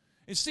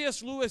 And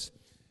C.S. Lewis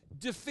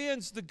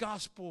defends the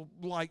gospel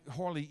like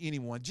hardly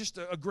anyone. Just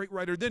a great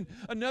writer. Then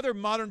another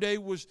modern day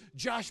was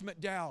Josh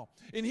McDowell.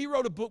 And he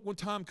wrote a book one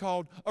time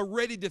called A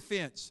Ready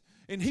Defense.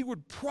 And he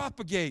would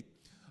propagate,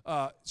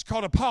 it's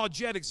called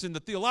apologetics in the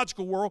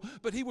theological world,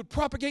 but he would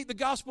propagate the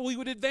gospel, he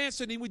would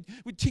advance it, and he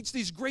would teach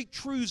these great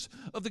truths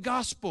of the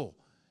gospel.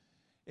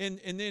 And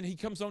then he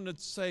comes on to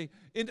say,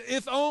 and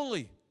if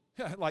only,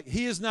 like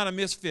he is not a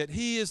misfit,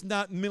 he is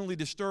not mentally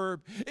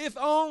disturbed. If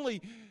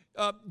only,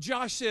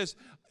 Josh says,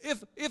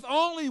 if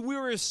only we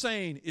were as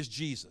sane as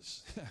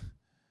Jesus.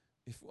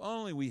 If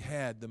only we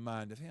had the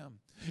mind of him.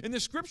 And the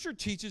Scripture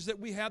teaches that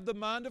we have the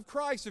mind of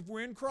Christ if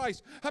we're in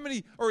Christ. How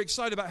many are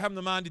excited about having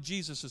the mind of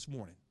Jesus this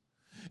morning?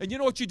 And you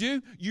know what you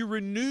do? You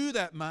renew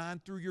that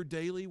mind through your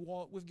daily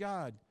walk with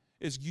God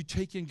as you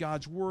take in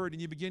God's Word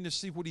and you begin to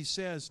see what He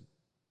says.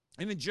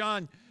 And in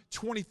John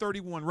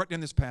 20:31, right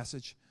down this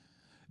passage,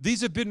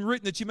 these have been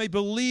written that you may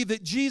believe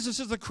that Jesus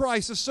is the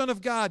Christ, the Son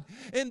of God,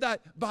 and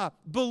that by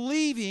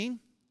believing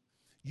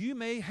you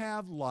may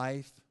have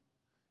life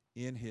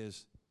in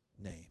His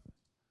name.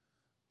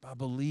 By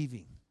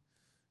believing,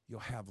 you'll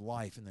have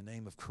life in the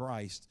name of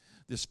Christ,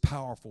 this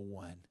powerful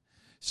one.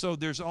 So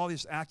there's all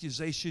this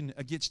accusation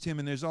against him,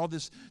 and there's all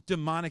this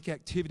demonic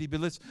activity.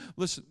 But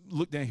let's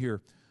look down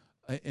here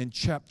in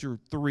chapter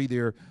 3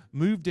 there.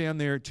 Move down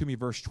there to me,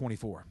 verse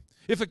 24.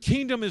 If a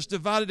kingdom is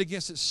divided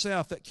against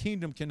itself, that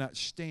kingdom cannot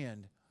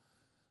stand.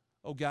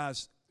 Oh,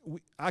 guys,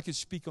 I could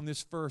speak on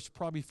this verse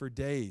probably for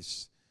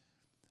days.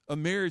 A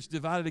marriage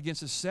divided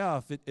against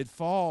itself, it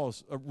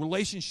falls.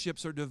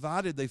 Relationships are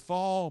divided, they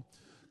fall.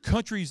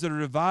 Countries that are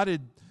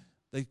divided,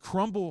 they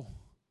crumble.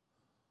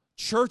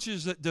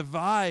 Churches that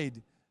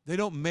divide, they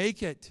don't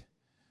make it.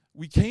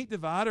 We can't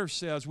divide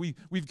ourselves.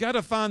 We've got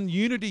to find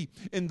unity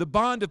in the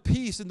bond of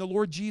peace in the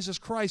Lord Jesus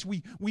Christ.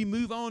 We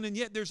move on, and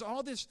yet there's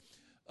all this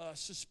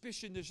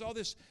suspicion, there's all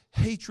this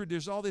hatred,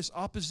 there's all this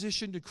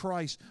opposition to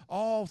Christ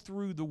all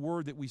through the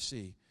Word that we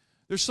see.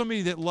 There's so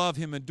many that love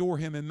Him, adore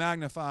Him, and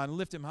magnify and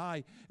lift Him high.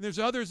 And there's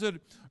others that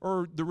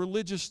are the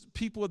religious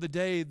people of the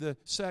day, the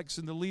sects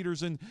and the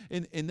leaders, and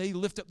they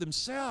lift up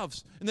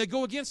themselves, and they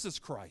go against this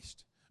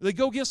Christ. They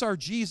go against our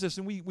Jesus,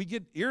 and we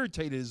get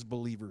irritated as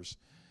believers.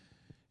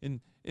 And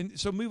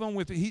so move on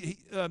with it.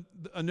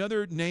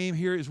 Another name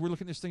here is we're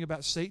looking at this thing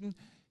about Satan.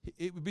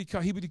 He would be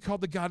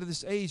called the God of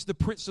this age, the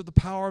prince of the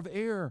power of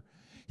air.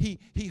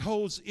 he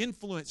holds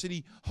influence and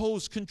he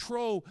holds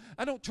control.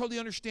 I don't totally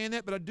understand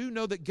that, but I do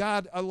know that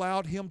God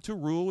allowed him to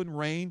rule and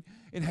reign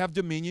and have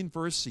dominion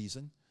for a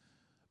season.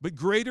 But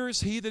greater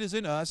is he that is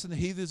in us than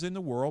he that is in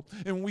the world.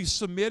 And when we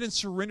submit and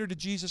surrender to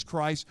Jesus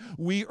Christ,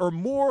 we are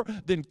more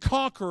than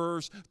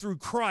conquerors through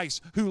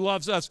Christ who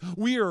loves us.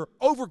 We are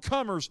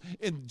overcomers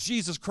in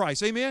Jesus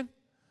Christ. Amen?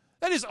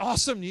 That is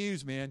awesome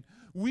news, man.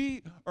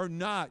 We are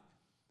not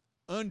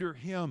under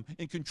him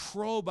and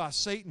controlled by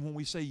Satan when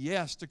we say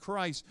yes to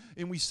Christ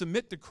and we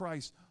submit to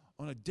Christ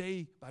on a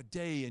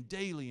day-by-day and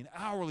daily and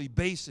hourly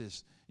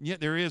basis. And yet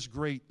there is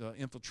great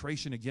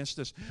infiltration against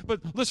us.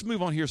 But let's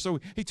move on here. So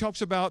he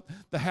talks about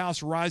the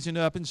house rising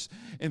up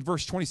in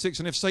verse 26.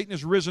 And if Satan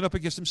has risen up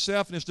against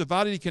himself and is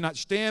divided, he cannot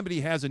stand, but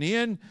he has an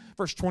end.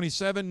 Verse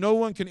 27, no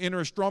one can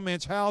enter a strong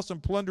man's house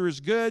and plunder his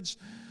goods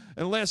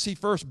unless he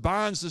first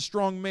binds the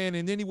strong man,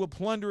 and then he will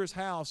plunder his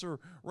house or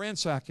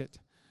ransack it.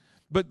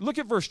 But look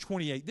at verse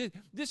 28.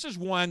 This is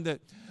one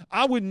that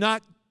I would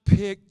not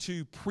pick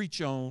to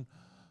preach on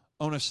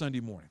a Sunday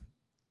morning.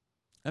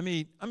 I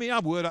mean, I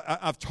would.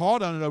 I've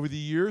taught on it over the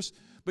years,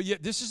 but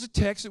yet this is a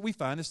text that we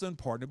find as the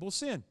unpardonable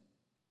sin.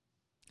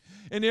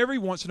 And every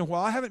once in a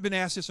while, I haven't been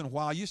asked this in a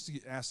while. I used to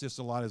get asked this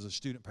a lot as a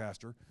student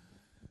pastor.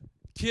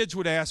 Kids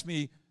would ask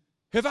me,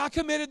 have I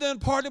committed the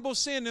unpardonable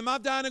sin? Am I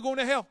dying and going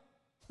to hell?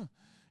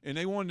 And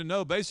they wanted to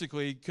know,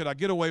 basically, could I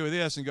get away with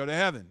this and go to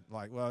heaven?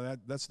 Like, well,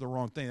 that's the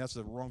wrong thing. That's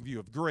the wrong view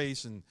of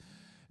grace. And,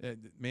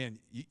 man,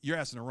 you're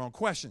asking the wrong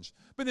questions.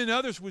 But then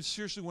others would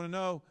seriously want to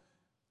know,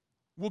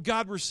 will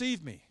God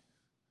receive me?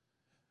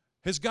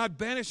 Has God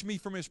banished me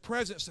from his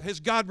presence? Has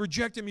God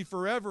rejected me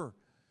forever?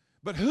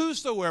 But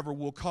whosoever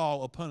will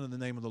call upon the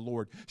name of the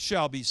Lord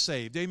shall be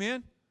saved.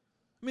 Amen?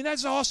 I mean,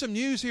 that's awesome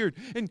news here.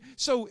 And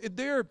so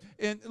there,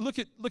 and look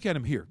at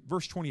him here,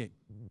 verse 28.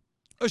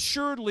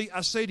 Assuredly,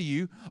 I say to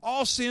you,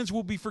 all sins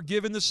will be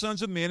forgiven the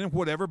sons of men and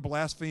whatever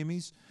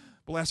blasphemies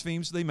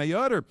they may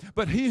utter.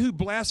 But he who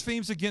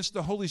blasphemes against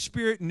the Holy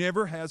Spirit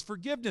never has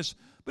forgiveness,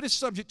 but is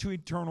subject to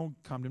eternal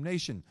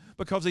condemnation,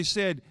 because they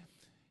said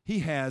he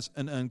has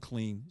an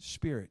unclean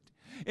spirit.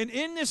 And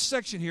in this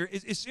section here,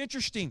 it's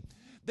interesting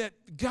that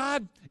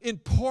God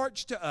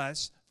imparts to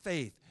us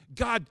faith.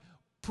 God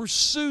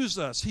pursues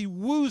us. He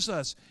woos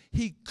us.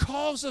 He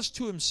calls us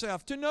to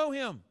himself to know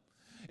him.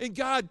 And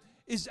God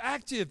is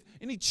active,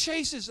 and he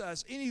chases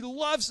us, and he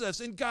loves us,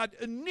 and God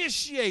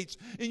initiates.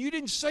 And you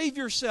didn't save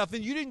yourself,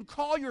 and you didn't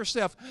call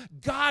yourself.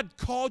 God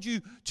called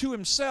you to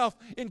himself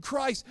in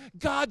Christ.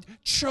 God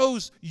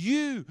chose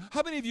you.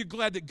 How many of you are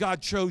glad that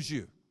God chose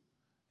you?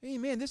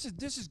 Amen. This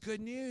is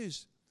good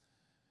news.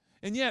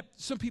 And yet,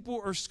 some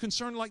people are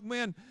concerned like,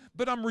 man,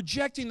 but I'm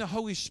rejecting the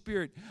Holy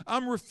Spirit.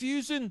 I'm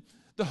refusing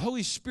the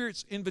Holy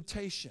Spirit's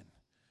invitation.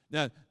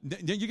 Now,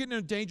 you're getting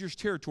into dangerous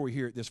territory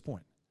here at this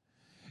point.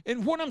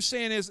 And what I'm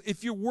saying is,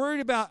 if you're worried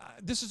about,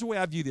 this is the way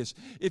I view this.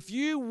 If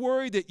you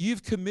worry that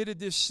you've committed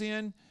this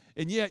sin,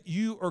 and yet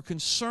you are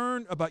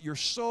concerned about your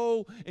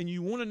soul, and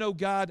you want to know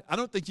God, I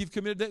don't think you've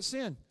committed that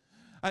sin.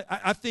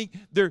 I think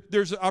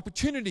there's an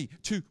opportunity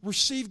to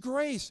receive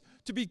grace,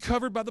 to be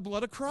covered by the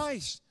blood of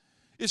Christ.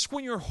 It's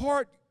when your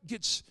heart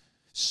gets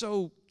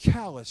so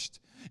calloused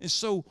and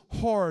so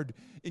hard,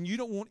 and you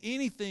don't want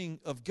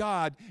anything of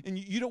God, and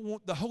you don't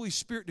want the Holy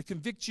Spirit to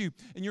convict you,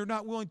 and you're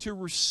not willing to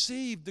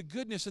receive the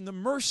goodness and the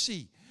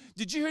mercy.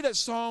 Did you hear that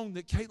song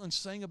that Caitlin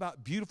sang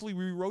about beautifully?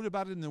 We wrote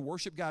about it in the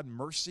worship guide,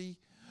 Mercy.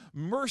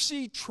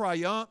 Mercy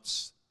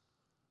triumphs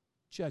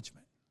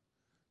judgment.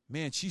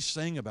 Man, she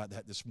sang about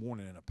that this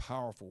morning in a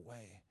powerful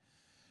way.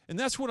 And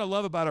that's what I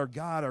love about our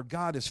God. Our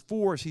God is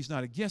for us. He's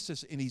not against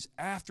us, and he's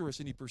after us,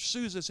 and he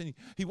pursues us, and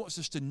he wants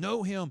us to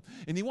know him,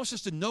 and he wants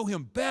us to know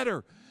him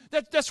better.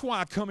 That's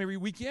why I come every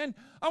weekend.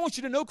 I want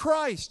you to know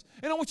Christ,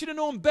 and I want you to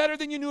know him better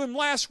than you knew him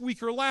last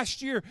week or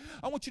last year.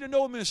 I want you to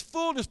know him in his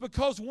fullness,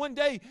 because one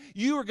day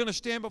you are going to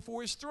stand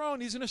before his throne.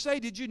 He's going to say,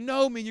 did you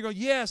know me? And you're going,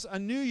 yes, I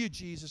knew you,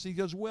 Jesus. He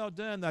goes, well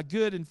done, thy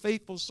good and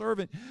faithful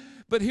servant.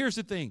 But here's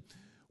the thing.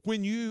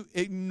 When you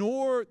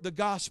ignore the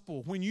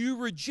gospel, when you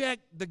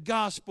reject the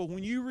gospel,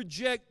 when you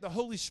reject the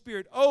Holy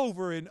Spirit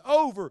over and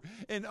over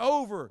and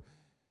over,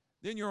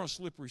 then you're on a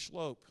slippery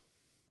slope.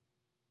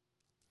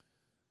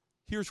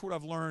 Here's what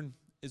I've learned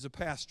as a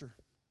pastor.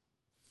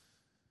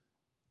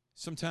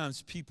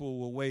 Sometimes people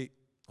will wait,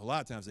 a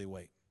lot of times they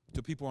wait,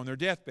 till people are on their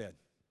deathbed.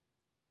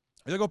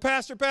 And they go,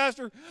 Pastor,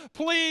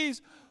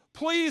 please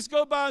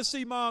go by and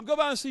see Mom. Go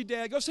by and see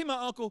Dad. Go see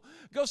my uncle.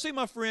 Go see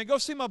my friend. Go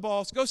see my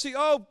boss.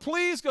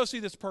 Please go see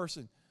this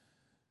person.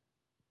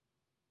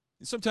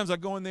 And sometimes I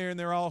go in there and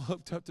they're all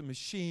hooked up to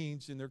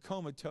machines and they're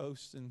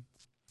comatose, and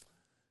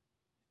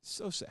it's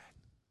so sad.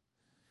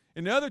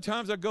 And the other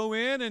times I go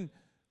in and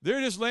they're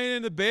just laying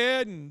in the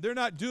bed and they're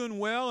not doing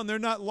well and they're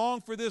not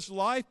long for this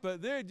life,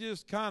 but they're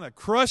just kind of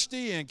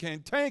crusty and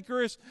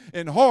cantankerous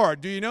and hard.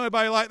 Do you know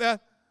anybody like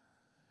that?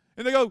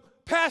 And they go,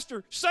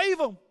 Pastor, save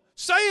them.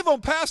 Save them,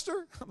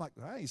 Pastor. I'm like,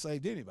 I ain't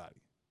saved anybody.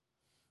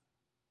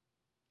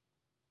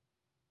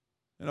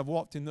 And I've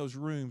walked in those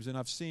rooms and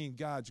I've seen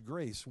God's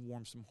grace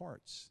warm some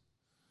hearts.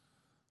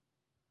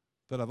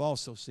 But I've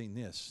also seen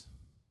this.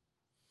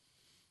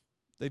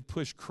 they've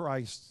pushed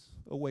Christ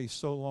away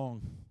so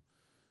long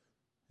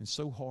and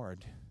so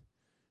hard.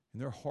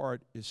 And their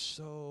heart is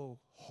so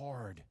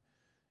hard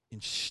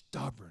and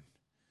stubborn.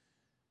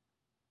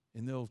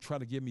 And they'll try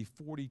to give me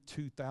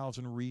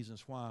 42,000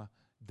 reasons why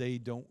they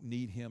don't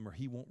need him or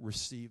he won't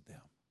receive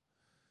them.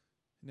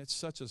 And it's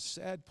such a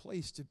sad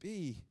place to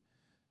be,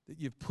 that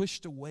you've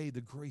pushed away the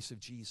grace of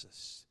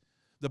Jesus.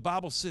 The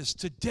Bible says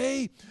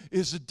today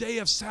is a day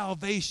of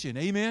salvation.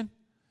 Amen?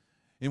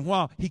 And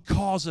while he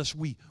calls us,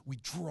 we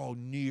draw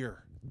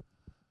near.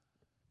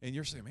 And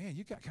you're saying, man,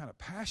 you got kind of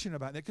passionate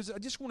about that, because I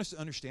just want us to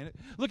understand it.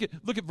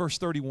 Look at verse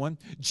 31.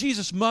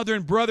 Jesus' mother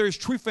and brother, his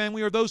true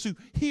family, are those who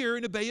hear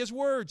and obey his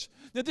words.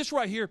 Now, this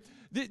right here,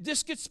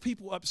 this gets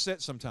people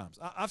upset sometimes.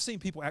 I've seen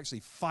people actually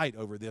fight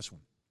over this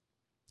one.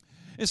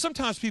 And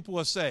sometimes people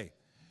will say,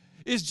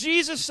 is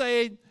Jesus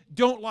saying,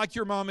 don't like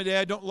your mom and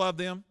dad, don't love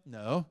them?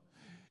 No.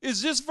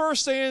 Is this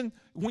verse saying,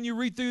 when you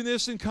read through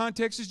this in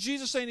context, is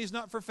Jesus saying he's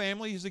not for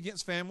family, he's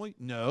against family?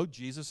 No,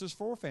 Jesus is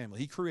for family.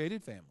 He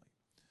created family.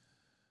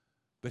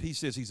 But he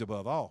says he's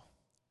above all.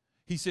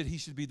 He said he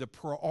should be the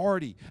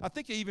priority. I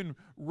think he even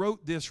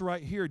wrote this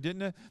right here,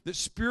 didn't I? That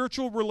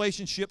spiritual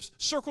relationships,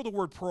 circle the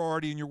word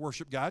priority in your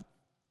worship guide.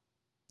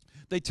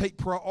 They take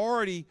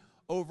priority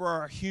over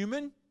our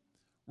human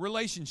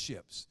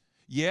relationships.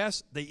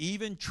 Yes, they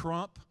even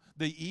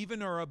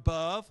are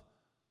above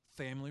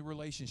family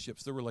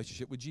relationships, the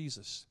relationship with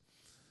Jesus.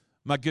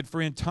 My good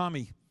friend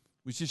Tommy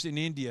was just in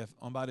India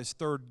on about his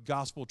third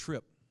gospel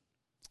trip.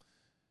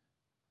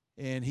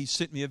 And he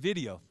sent me a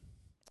video.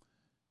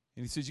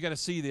 And he says, you got to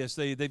see this.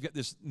 They've got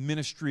this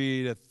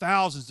ministry of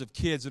thousands of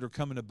kids that are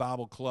coming to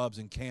Bible clubs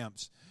and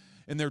camps.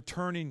 And they're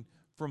turning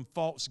from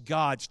false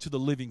gods to the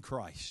living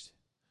Christ.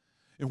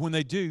 And when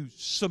they do,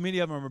 so many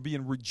of them are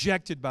being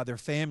rejected by their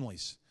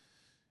families.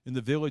 And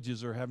the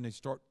villages are having to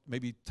start,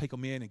 maybe take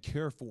them in and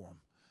care for them.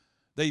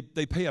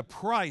 They pay a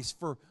price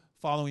for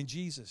following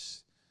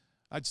Jesus.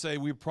 I'd say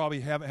we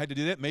probably haven't had to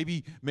do that.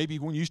 Maybe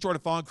when you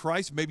started following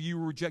Christ, maybe you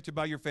were rejected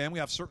by your family.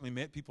 I've certainly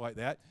met people like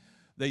that.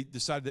 They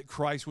decided that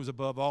Christ was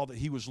above all, that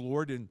he was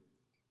Lord, and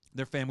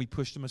their family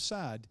pushed him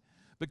aside.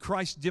 But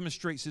Christ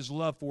demonstrates his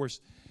love for us.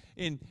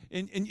 And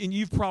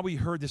you've probably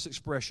heard this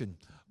expression,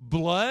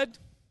 blood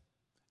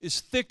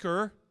is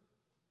thicker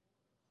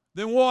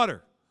than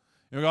water.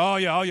 You go, oh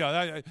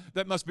yeah,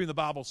 that must be in the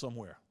Bible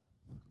somewhere.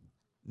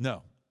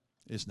 No,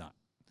 it's not.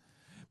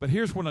 But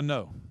here's what I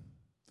know.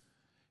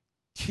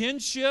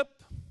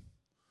 Kinship,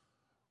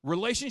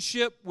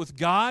 relationship with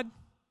God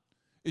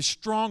is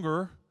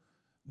stronger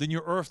than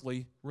your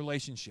earthly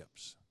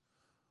relationships.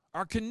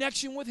 Our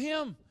connection with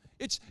him,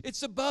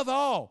 it's above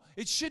all.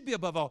 It should be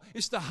above all.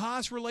 It's the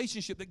highest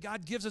relationship that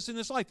God gives us in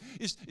this life,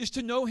 is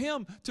to know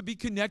him, to be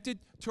connected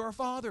to our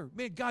Father.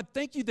 Man, God,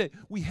 thank you that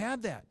we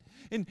have that.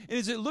 And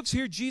as it looks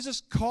here,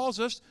 Jesus calls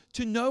us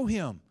to know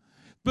him.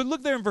 But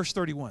look there in verse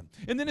 31.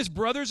 And then his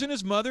brothers and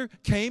his mother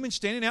came, and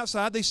standing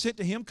outside, they sent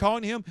to him,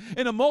 calling him.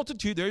 And a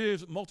multitude, there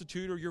is a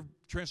multitude, or your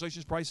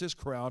translations probably says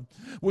crowd,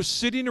 was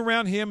sitting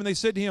around him. And they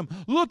said to him,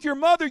 look, your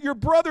mother, your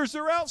brothers,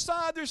 they're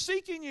outside. They're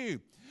seeking you.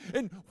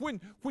 And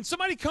when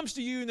somebody comes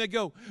to you and they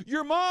go,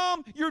 your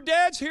mom, your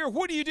dad's here,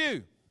 what do you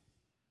do?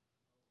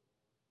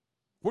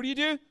 What do you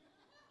do?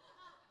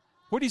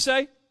 What do you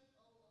say?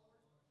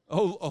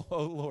 Oh,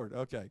 Lord,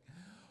 okay.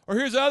 Or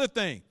here's the other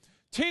thing.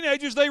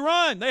 Teenagers, they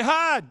run, they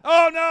hide.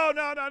 Oh, no,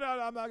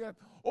 I'm not going to.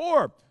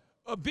 Or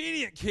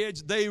obedient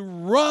kids, they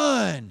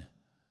run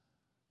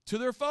to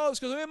their folks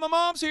because, my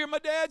mom's here, my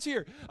dad's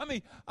here. I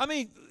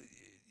mean,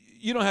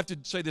 you don't have to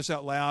say this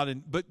out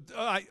loud, but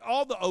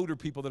all the older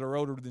people that are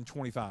older than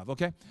 25,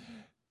 okay?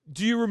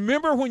 Do you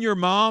remember when your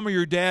mom or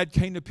your dad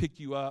came to pick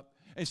you up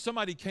and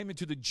somebody came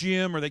into the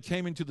gym or they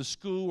came into the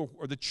school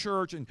or the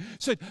church and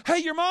said, hey,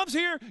 your mom's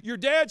here, your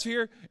dad's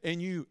here,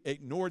 and you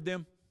ignored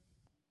them?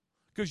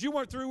 Because you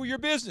weren't through with your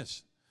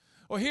business.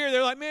 Or here,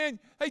 they're like, man,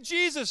 hey,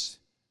 Jesus,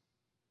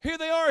 here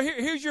they are.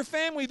 Here's your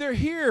family. They're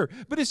here.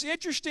 But it's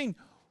interesting.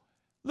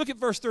 Look at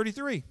verse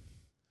 33.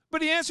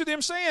 But he answered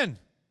them saying,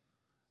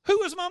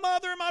 who is my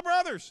mother and my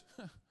brothers?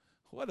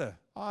 What an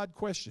odd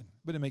question,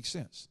 but it makes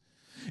sense.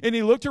 And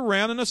he looked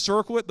around in a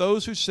circle at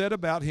those who said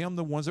about him,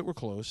 the ones that were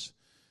close.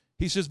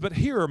 He says, but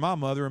here are my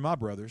mother and my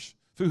brothers.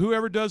 For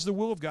whoever does the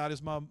will of God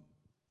is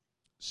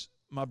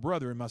my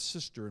brother and my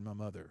sister and my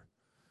mother.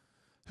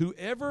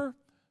 Whoever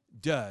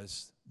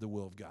does the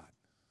will of God.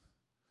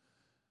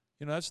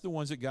 That's the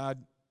ones that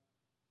God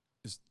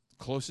is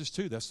closest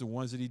to. That's the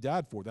ones that he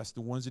died for. That's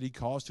the ones that he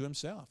calls to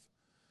himself.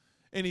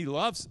 And he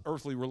loves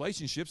earthly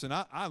relationships. And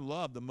I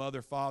love the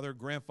mother, father,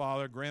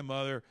 grandfather,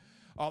 grandmother,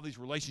 all these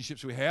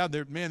relationships we have.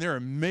 They're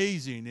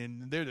amazing.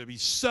 And they're to be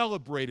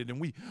celebrated.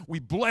 And we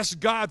bless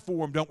God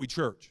for them, don't we,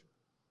 church?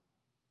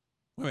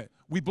 Wait a minute.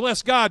 We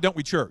bless God, don't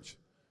we, church?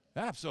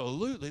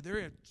 Absolutely.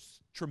 They're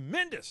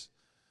tremendous.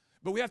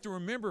 But we have to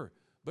remember,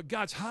 but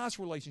God's highest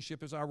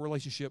relationship is our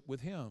relationship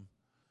with him.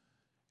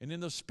 And in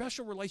those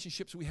special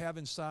relationships we have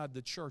inside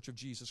the church of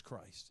Jesus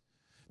Christ.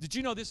 Did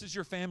you know this is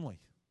your family?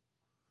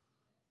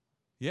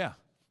 Yeah.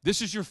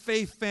 This is your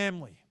faith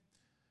family.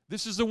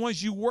 This is the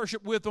ones you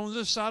worship with on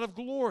this side of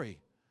glory.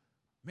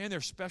 Man,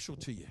 they're special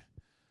to you.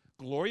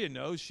 Gloria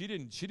knows she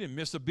didn't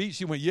miss a beat.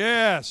 She went,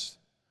 yes.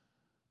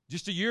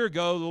 Just a year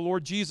ago, the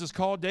Lord Jesus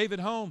called David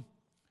home.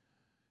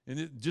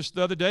 And just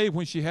the other day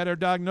when she had her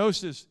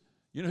diagnosis,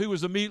 you know who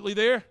was immediately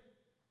there?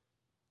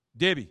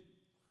 Debbie.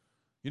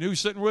 You know who's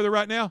sitting with her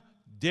right now?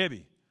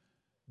 Debbie.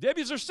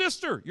 Debbie's her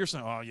sister. You're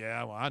saying, oh,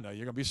 yeah, well, I know.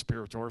 You're going to be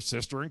spiritual, her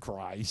sister in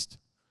Christ.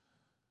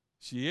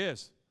 She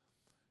is.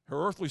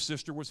 Her earthly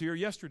sister was here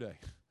yesterday.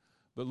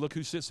 But look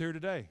who sits here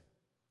today.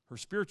 Her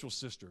spiritual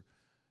sister.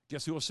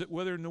 Guess who will sit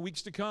with her in the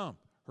weeks to come?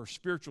 Her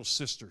spiritual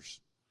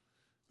sisters.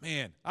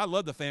 Man, I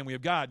love the family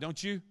of God,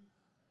 don't you?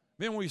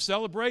 Man, when we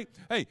celebrate,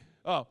 hey,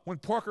 when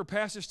Parker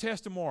passes his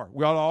test tomorrow,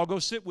 we ought to all go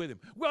sit with him.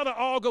 We ought to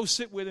all go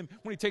sit with him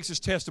when he takes his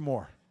test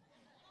tomorrow.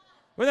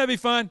 Wouldn't that be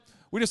fun?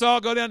 We just all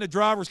go down to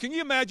drivers. Can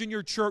you imagine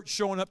your church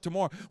showing up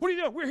tomorrow? What are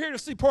you doing? We're here to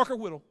see Parker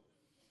Whittle.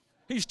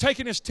 He's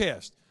taking his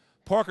test.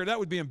 Parker, that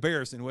would be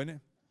embarrassing, wouldn't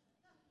it?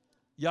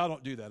 Y'all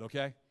don't do that,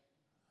 okay?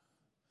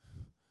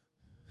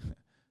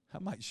 I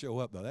might show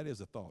up, though. That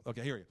is a thought.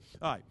 Okay, here we go.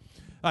 All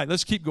right,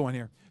 let's keep going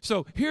here.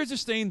 So here's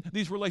this thing,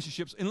 these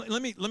relationships. And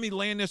let me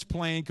land this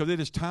plane because it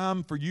is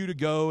time for you to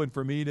go and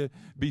for me to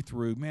be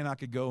through. Man, I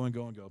could go and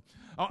go and go.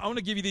 I want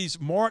to give you these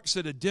marks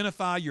that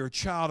identify you're a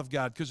child of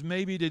God because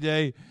maybe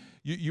today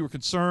you were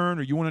concerned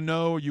or you want to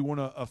know or you want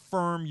to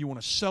affirm, you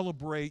want to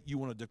celebrate, you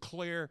want to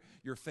declare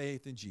your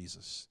faith in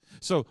Jesus.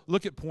 So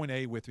look at point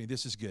A with me.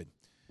 This is good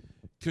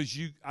because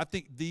I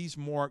think these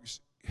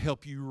marks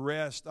help you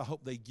rest. I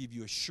hope they give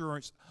you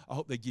assurance. I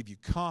hope they give you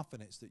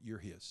confidence that you're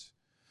His.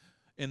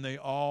 And they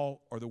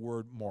all are the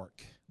word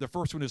mark. The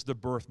first one is the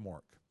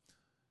birthmark.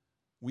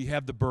 We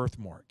have the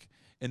birthmark.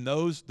 And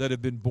those that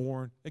have been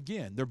born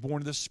again, they're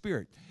born of the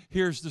Spirit.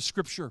 Here's the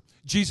scripture.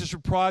 Jesus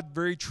replied,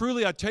 very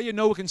truly, I tell you,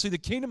 no one can see the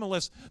kingdom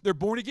unless they're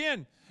born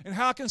again. And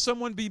how can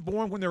someone be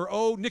born when they're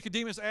old?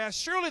 Nicodemus asked,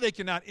 surely they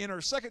cannot enter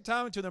a second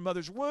time into their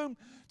mother's womb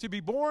to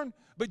be born.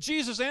 But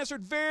Jesus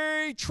answered,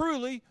 very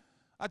truly,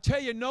 I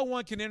tell you, no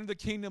one can enter the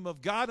kingdom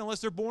of God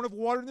unless they're born of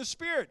water and the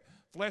Spirit.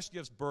 Flesh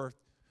gives birth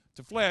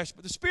to flesh,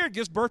 but the Spirit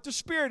gives birth to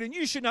spirit. And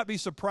you should not be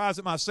surprised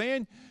at my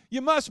saying,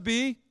 you must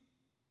be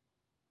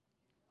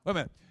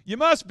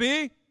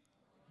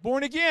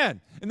born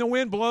again. And the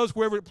wind blows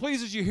wherever it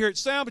pleases. You hear it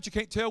sound, but you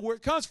can't tell where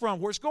it comes from,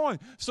 where it's going.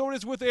 So it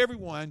is with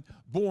everyone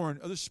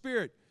born of the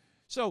Spirit.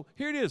 So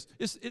here it is.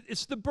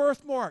 It's the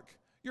birthmark.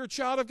 You're a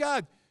child of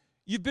God.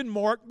 You've been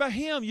marked by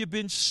Him. You've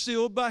been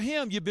sealed by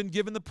Him. You've been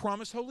given the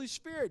promised Holy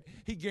Spirit.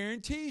 He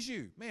guarantees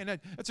you. Man,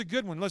 that's a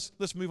good one.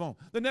 Let's move on.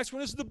 The next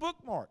one is the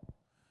bookmark.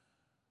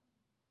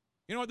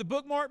 You know what the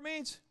bookmark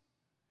means?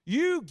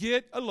 You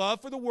get a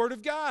love for the Word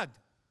of God.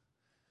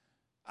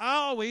 I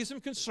always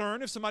am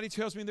concerned if somebody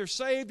tells me they're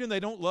saved and they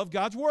don't love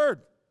God's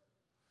Word.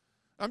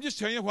 I'm just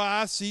telling you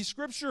why I see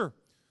Scripture.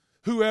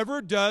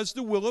 Whoever does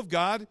the will of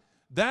God,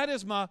 that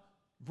is my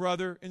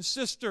brother and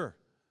sister.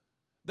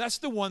 That's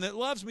the one that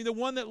loves me. The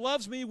one that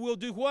loves me will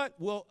do what?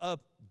 Will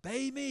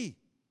obey me.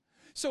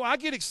 So I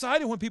get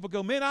excited when people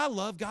go, man, I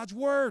love God's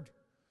Word.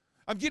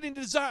 I'm getting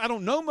to desire. I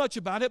don't know much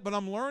about it, but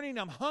I'm learning,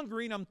 I'm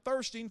hungry, and I'm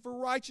thirsting for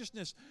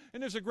righteousness.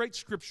 And there's a great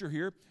scripture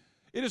here.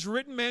 It is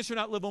written, man shall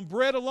not live on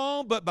bread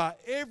alone, but by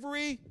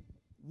every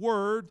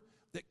word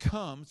that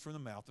comes from the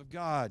mouth of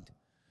God.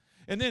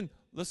 And then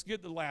let's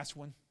get the last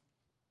one.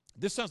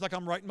 This sounds like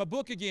I'm writing my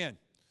book again.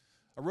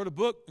 I wrote a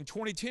book in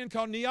 2010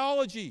 called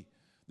Neology.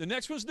 The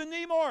next one's the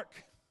knee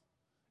mark.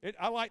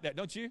 I like that,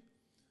 don't you?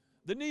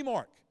 The knee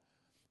mark.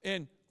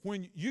 And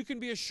when you can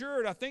be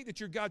assured, I think that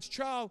you're God's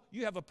child,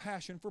 you have a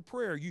passion for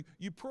prayer.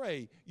 You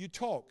pray, you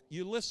talk,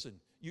 you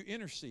listen, you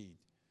intercede.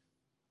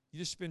 You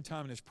just spend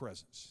time in His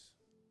presence.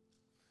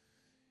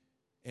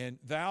 And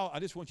Val, I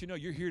just want you to know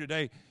you're here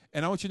today.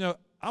 And I want you to know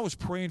I was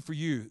praying for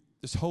you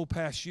this whole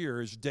past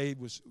year as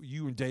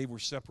you and Dave were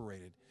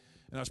separated.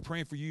 And I was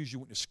praying for you as you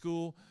went to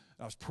school.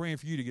 I was praying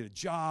for you to get a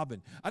job.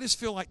 And I just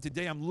feel like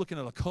today I'm looking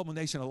at a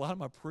culmination of a lot of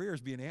my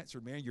prayers being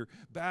answered, man. You're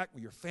back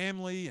with your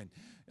family. And,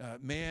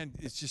 man,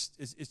 it's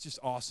just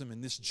awesome.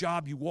 And this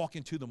job you walk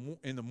into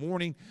in the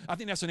morning, I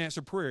think that's an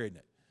answered prayer, isn't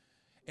it?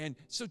 And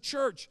so,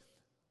 church,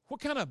 what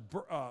kind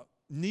of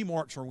knee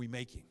marks are we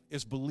making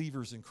as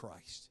believers in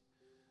Christ?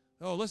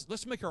 Oh,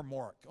 let's make our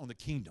mark on the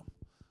kingdom.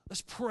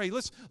 Let's pray.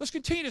 Let's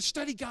continue to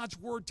study God's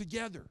Word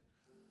together.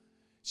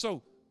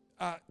 So,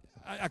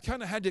 I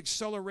kind of had to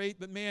accelerate,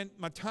 but man,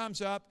 my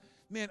time's up.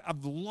 Man,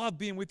 I've loved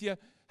being with you.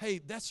 Hey,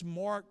 that's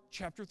Mark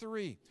chapter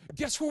 3.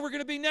 Guess where we're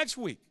going to be next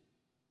week?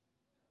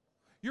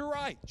 You're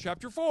right,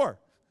 chapter 4.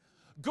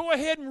 Go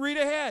ahead and read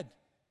ahead,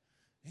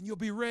 and you'll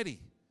be ready.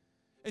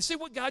 And see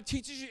what God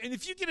teaches you. And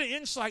if you get an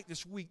insight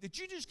this week that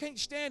you just can't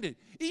stand it,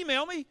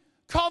 email me,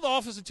 call the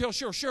office and tell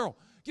Cheryl,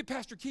 get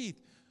Pastor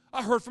Keith.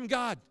 I heard from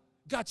God.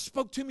 God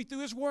spoke to me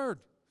through His Word.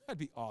 That'd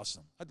be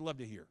awesome. I'd love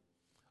to hear.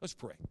 Let's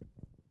pray.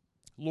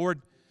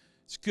 Lord,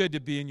 it's good to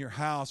be in your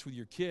house with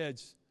your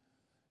kids.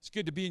 It's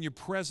good to be in your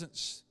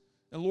presence.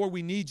 And Lord,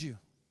 we need you.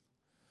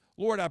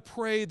 Lord, I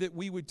pray that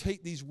we would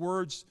take these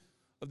words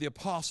of the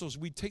apostles,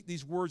 we'd take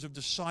these words of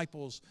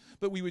disciples,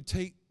 but we would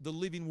take the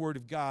living Word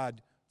of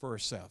God for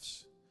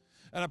ourselves.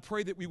 And I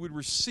pray that we would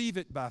receive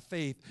it by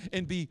faith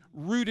and be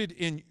rooted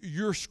in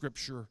your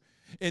Scripture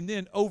and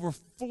then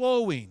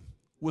overflowing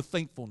with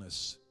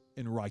thankfulness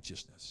and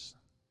righteousness.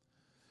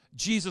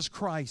 Jesus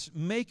Christ,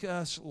 make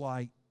us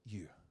like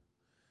you.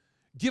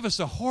 Give us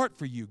a heart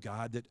for you,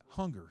 God, that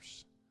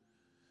hungers.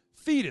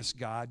 Feed us,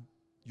 God,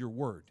 your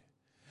word.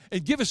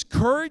 And give us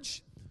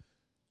courage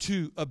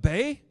to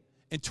obey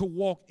and to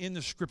walk in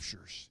the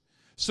Scriptures.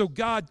 So,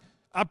 God,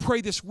 I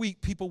pray this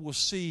week people will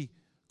see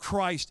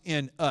Christ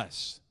in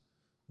us,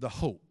 the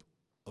hope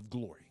of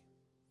glory.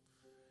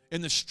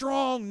 In the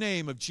strong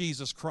name of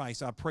Jesus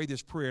Christ, I pray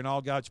this prayer, and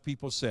all God's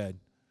people said,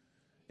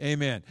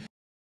 amen.